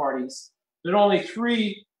line parties that only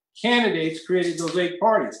 3 candidates created those 8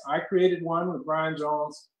 parties. I created one with Brian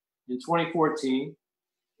Jones in 2014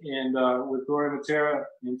 and with Gloria Matera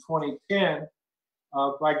in 2010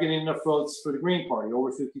 by getting enough votes for the Green Party,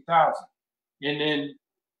 over 50,000. And then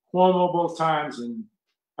Cuomo both times and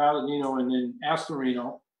Palladino and then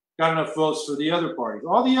Astorino got enough votes for the other parties.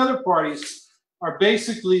 All the other parties are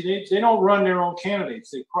basically, they don't run their own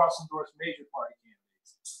candidates. They cross-endorse major party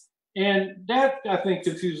candidates. And that, I think,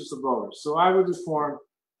 confuses the voters. So I would reform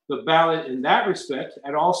the ballot in that respect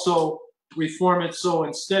and also reform it so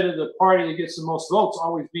instead of the party that gets the most votes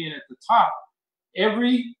always being at the top,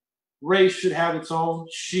 every race should have its own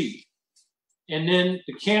sheet. And then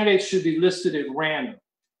the candidates should be listed at random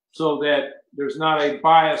so that there's not a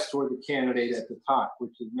bias toward the candidate at the top,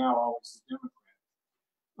 which is now always the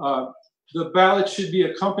Democrat. The ballot should be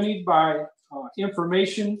accompanied by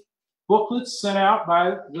information booklets sent out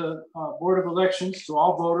by the Board of Elections to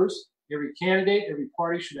all voters. Every candidate, every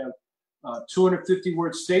party should have a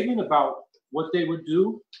 250-word statement about what they would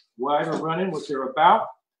do, why they're running, what they're about.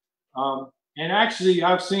 And actually,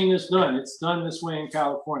 I've seen this done. It's done this way in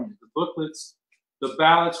California. The booklets, the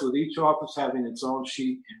ballots with each office having its own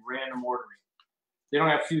sheet in random ordering. They don't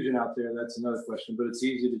have Fusion out there. That's another question, but it's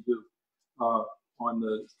easy to do on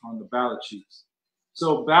the ballot sheets.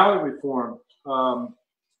 So ballot reform, boy,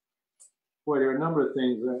 there are a number of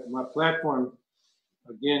things. My platform,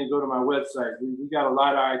 again, go to my website. We got a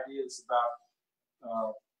lot of ideas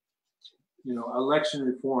about, election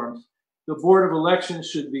reforms. The Board of Elections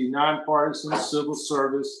should be nonpartisan, civil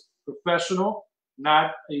service, professional,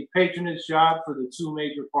 not a patronage job for the 2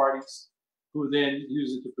 major parties who then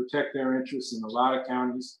use it to protect their interests in a lot of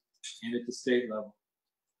counties and at the state level.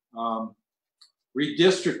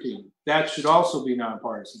 Redistricting, that should also be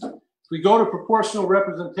nonpartisan. If we go to proportional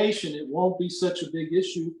representation, it won't be such a big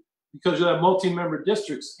issue because you'll have multi-member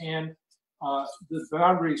districts and the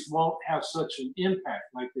boundaries won't have such an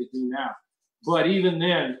impact like they do now. But even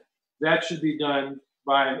then, that should be done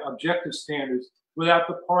by objective standards without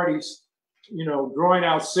the parties, drawing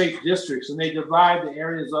out safe districts, and they divide the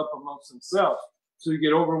areas up amongst themselves. So you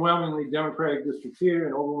get overwhelmingly Democratic districts here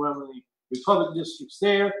and overwhelmingly Republican districts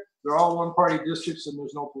there. They're all one-party districts, and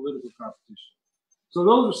there's no political competition. So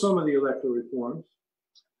those are some of the electoral reforms.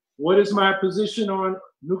 What is my position on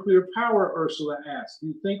nuclear power, Ursula asked. Do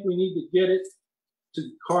you think we need to get it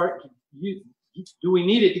to do we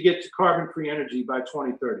need it to get to carbon-free energy by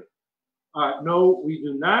 2030? No, we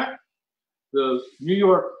do not. The New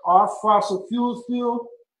York off fossil fuels bill,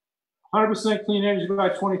 100% clean energy by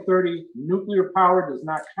 2030. Nuclear power does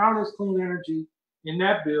not count as clean energy in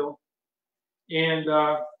that bill. And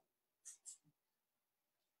I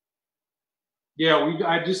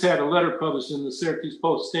just had a letter published in the Syracuse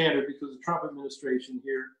Post-Standard because the Trump administration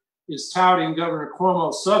here is touting Governor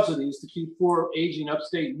Cuomo's subsidies to keep 4 aging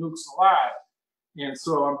upstate nukes alive. And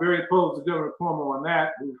so I'm very opposed to Governor Cuomo on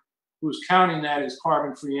that, who's counting that as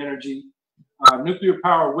carbon-free energy. Nuclear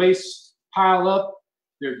power wastes pile up.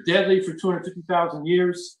 They're deadly for 250,000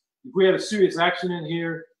 years. If we had a serious accident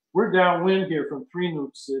here, we're downwind here from 3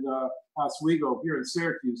 nukes in Oswego here in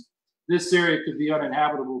Syracuse. This area could be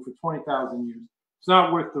uninhabitable for 20,000 years. It's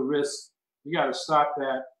not worth the risk. We got to stop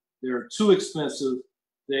that. They're too expensive.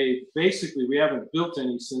 We haven't built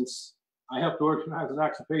any since I helped organize an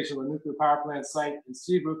occupational nuclear power plant site in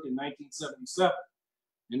Seabrook in 1977.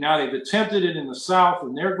 And now they've attempted it in the South,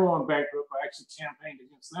 and they're going bankrupt. I actually campaigned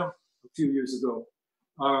against them a few years ago.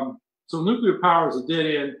 So nuclear power is a dead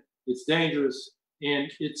end. It's dangerous, and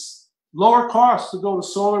it's lower cost to go to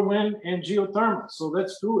solar, wind, and geothermal. So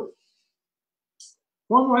let's do it.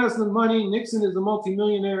 Cuomo has the money. Nixon is a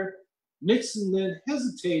multimillionaire. Nixon then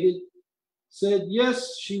hesitated, said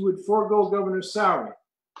yes, she would forego governor's salary.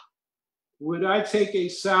 Would I take a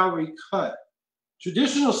salary cut?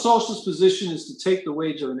 Traditional socialist position is to take the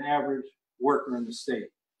wage of an average worker in the state.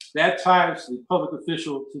 That ties the public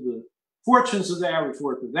official to the fortunes of the average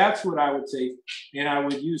worker. That's what I would take, and I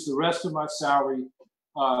would use the rest of my salary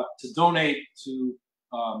to donate to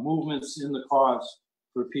movements in the cause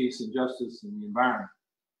for peace and justice in the environment.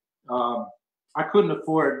 I couldn't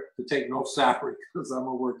afford to take no salary because I'm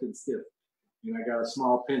a working stiff, and I got a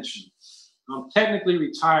small pension. I'm technically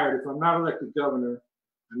retired. If I'm not elected governor,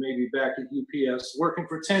 I may be back at UPS working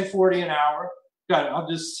for $10.40 an hour. God, I'll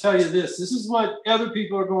just tell you this. This is what other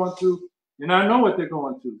people are going through, and I know what they're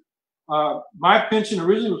going through. My pension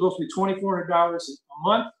originally was supposed to be $2,400 a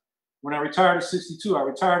month. When I retired at 62, I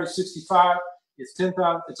retired at 65. It's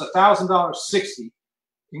 $10,000. It's $1,000.60,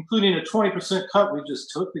 including a 20% cut we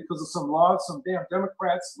just took because of some laws some damn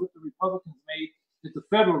Democrats with the Republicans made at the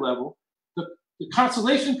federal level. The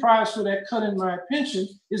consolation prize for that cut in my pension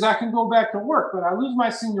is I can go back to work, but I lose my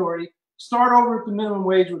seniority, start over at the minimum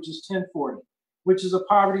wage, which is $10.40, which is a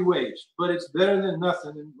poverty wage, but it's better than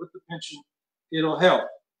nothing, and with the pension, it'll help.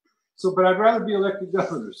 So, but I'd rather be elected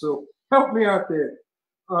governor, so help me out there.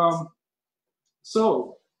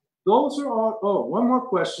 So those are all, oh, one more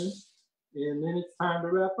question, and then it's time to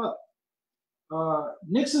wrap up.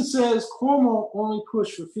 Nixon says Cuomo only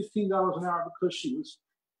pushed for $15 an hour because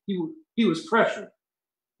he was pressured.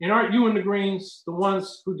 And aren't you and the Greens the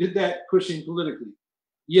ones who did that pushing politically?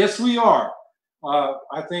 Yes, we are.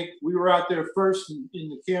 I think we were out there first in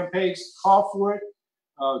the campaigns to call for it.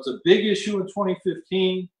 It's a big issue in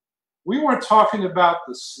 2015. We weren't talking about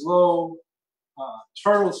the slow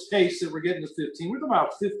turtle's pace that we're getting to 15. We're talking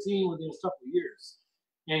about 15 within a couple of years.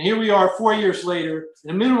 And here we are 4 years later.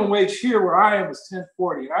 The minimum wage here where I am is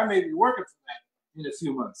 $10.40, and I may be working for that in a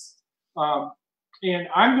few months. And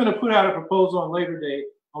I'm going to put out a proposal on Labor Day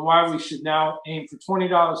on why we should now aim for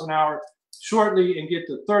 $20 an hour shortly and get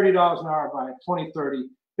to $30 an hour by 2030.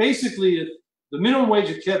 Basically, if the minimum wage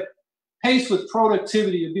had kept pace with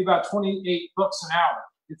productivity, it'd be about 28 bucks an hour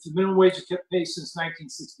if the minimum wage had kept pace since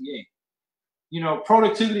 1968. You know,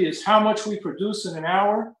 productivity is how much we produce in an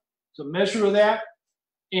hour. It's a measure of that.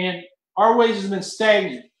 And our wages have been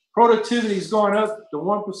stagnant. Productivity is going up. The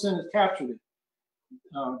 1% has captured it.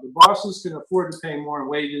 The bosses can afford to pay more in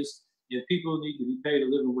wages, and people need to be paid a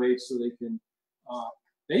living wage so they can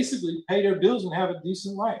basically pay their bills and have a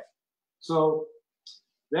decent life. So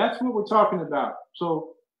that's what we're talking about.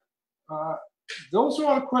 So those are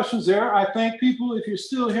all the questions there. I thank people, if you're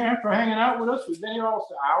still here, for hanging out with us. We've been here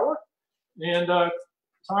almost an hour, and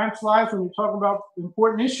time flies when you're talking about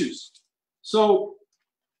important issues. So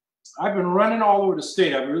I've been running all over the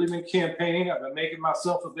state. I've really been campaigning. I've been making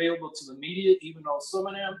myself available to the media, even though some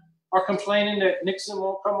of them are complaining that Nixon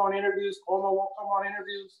won't come on interviews, Cuomo won't come on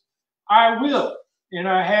interviews. I will, and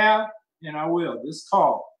I have, and I will. This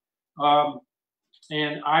call,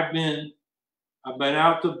 and I've been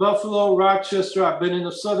out to Buffalo, Rochester. I've been in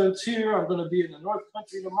the Southern Tier. I'm going to be in the North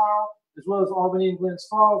Country tomorrow, as well as Albany and Glens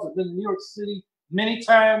Falls. I've been in New York City many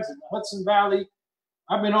times, in the Hudson Valley.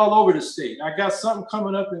 I've been all over the state. I got something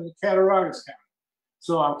coming up in the Cattaraugus County.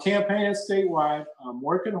 So I'm campaigning statewide. I'm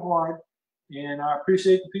working hard, and I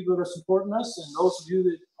appreciate the people that are supporting us. And those of you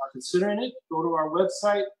that are considering it, go to our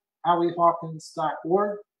website,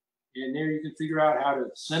 howiehawkins.org, and there you can figure out how to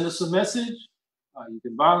send us a message. You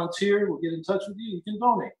can volunteer. We'll get in touch with you. You can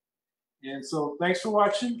donate. And so thanks for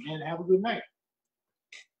watching, and have a good night.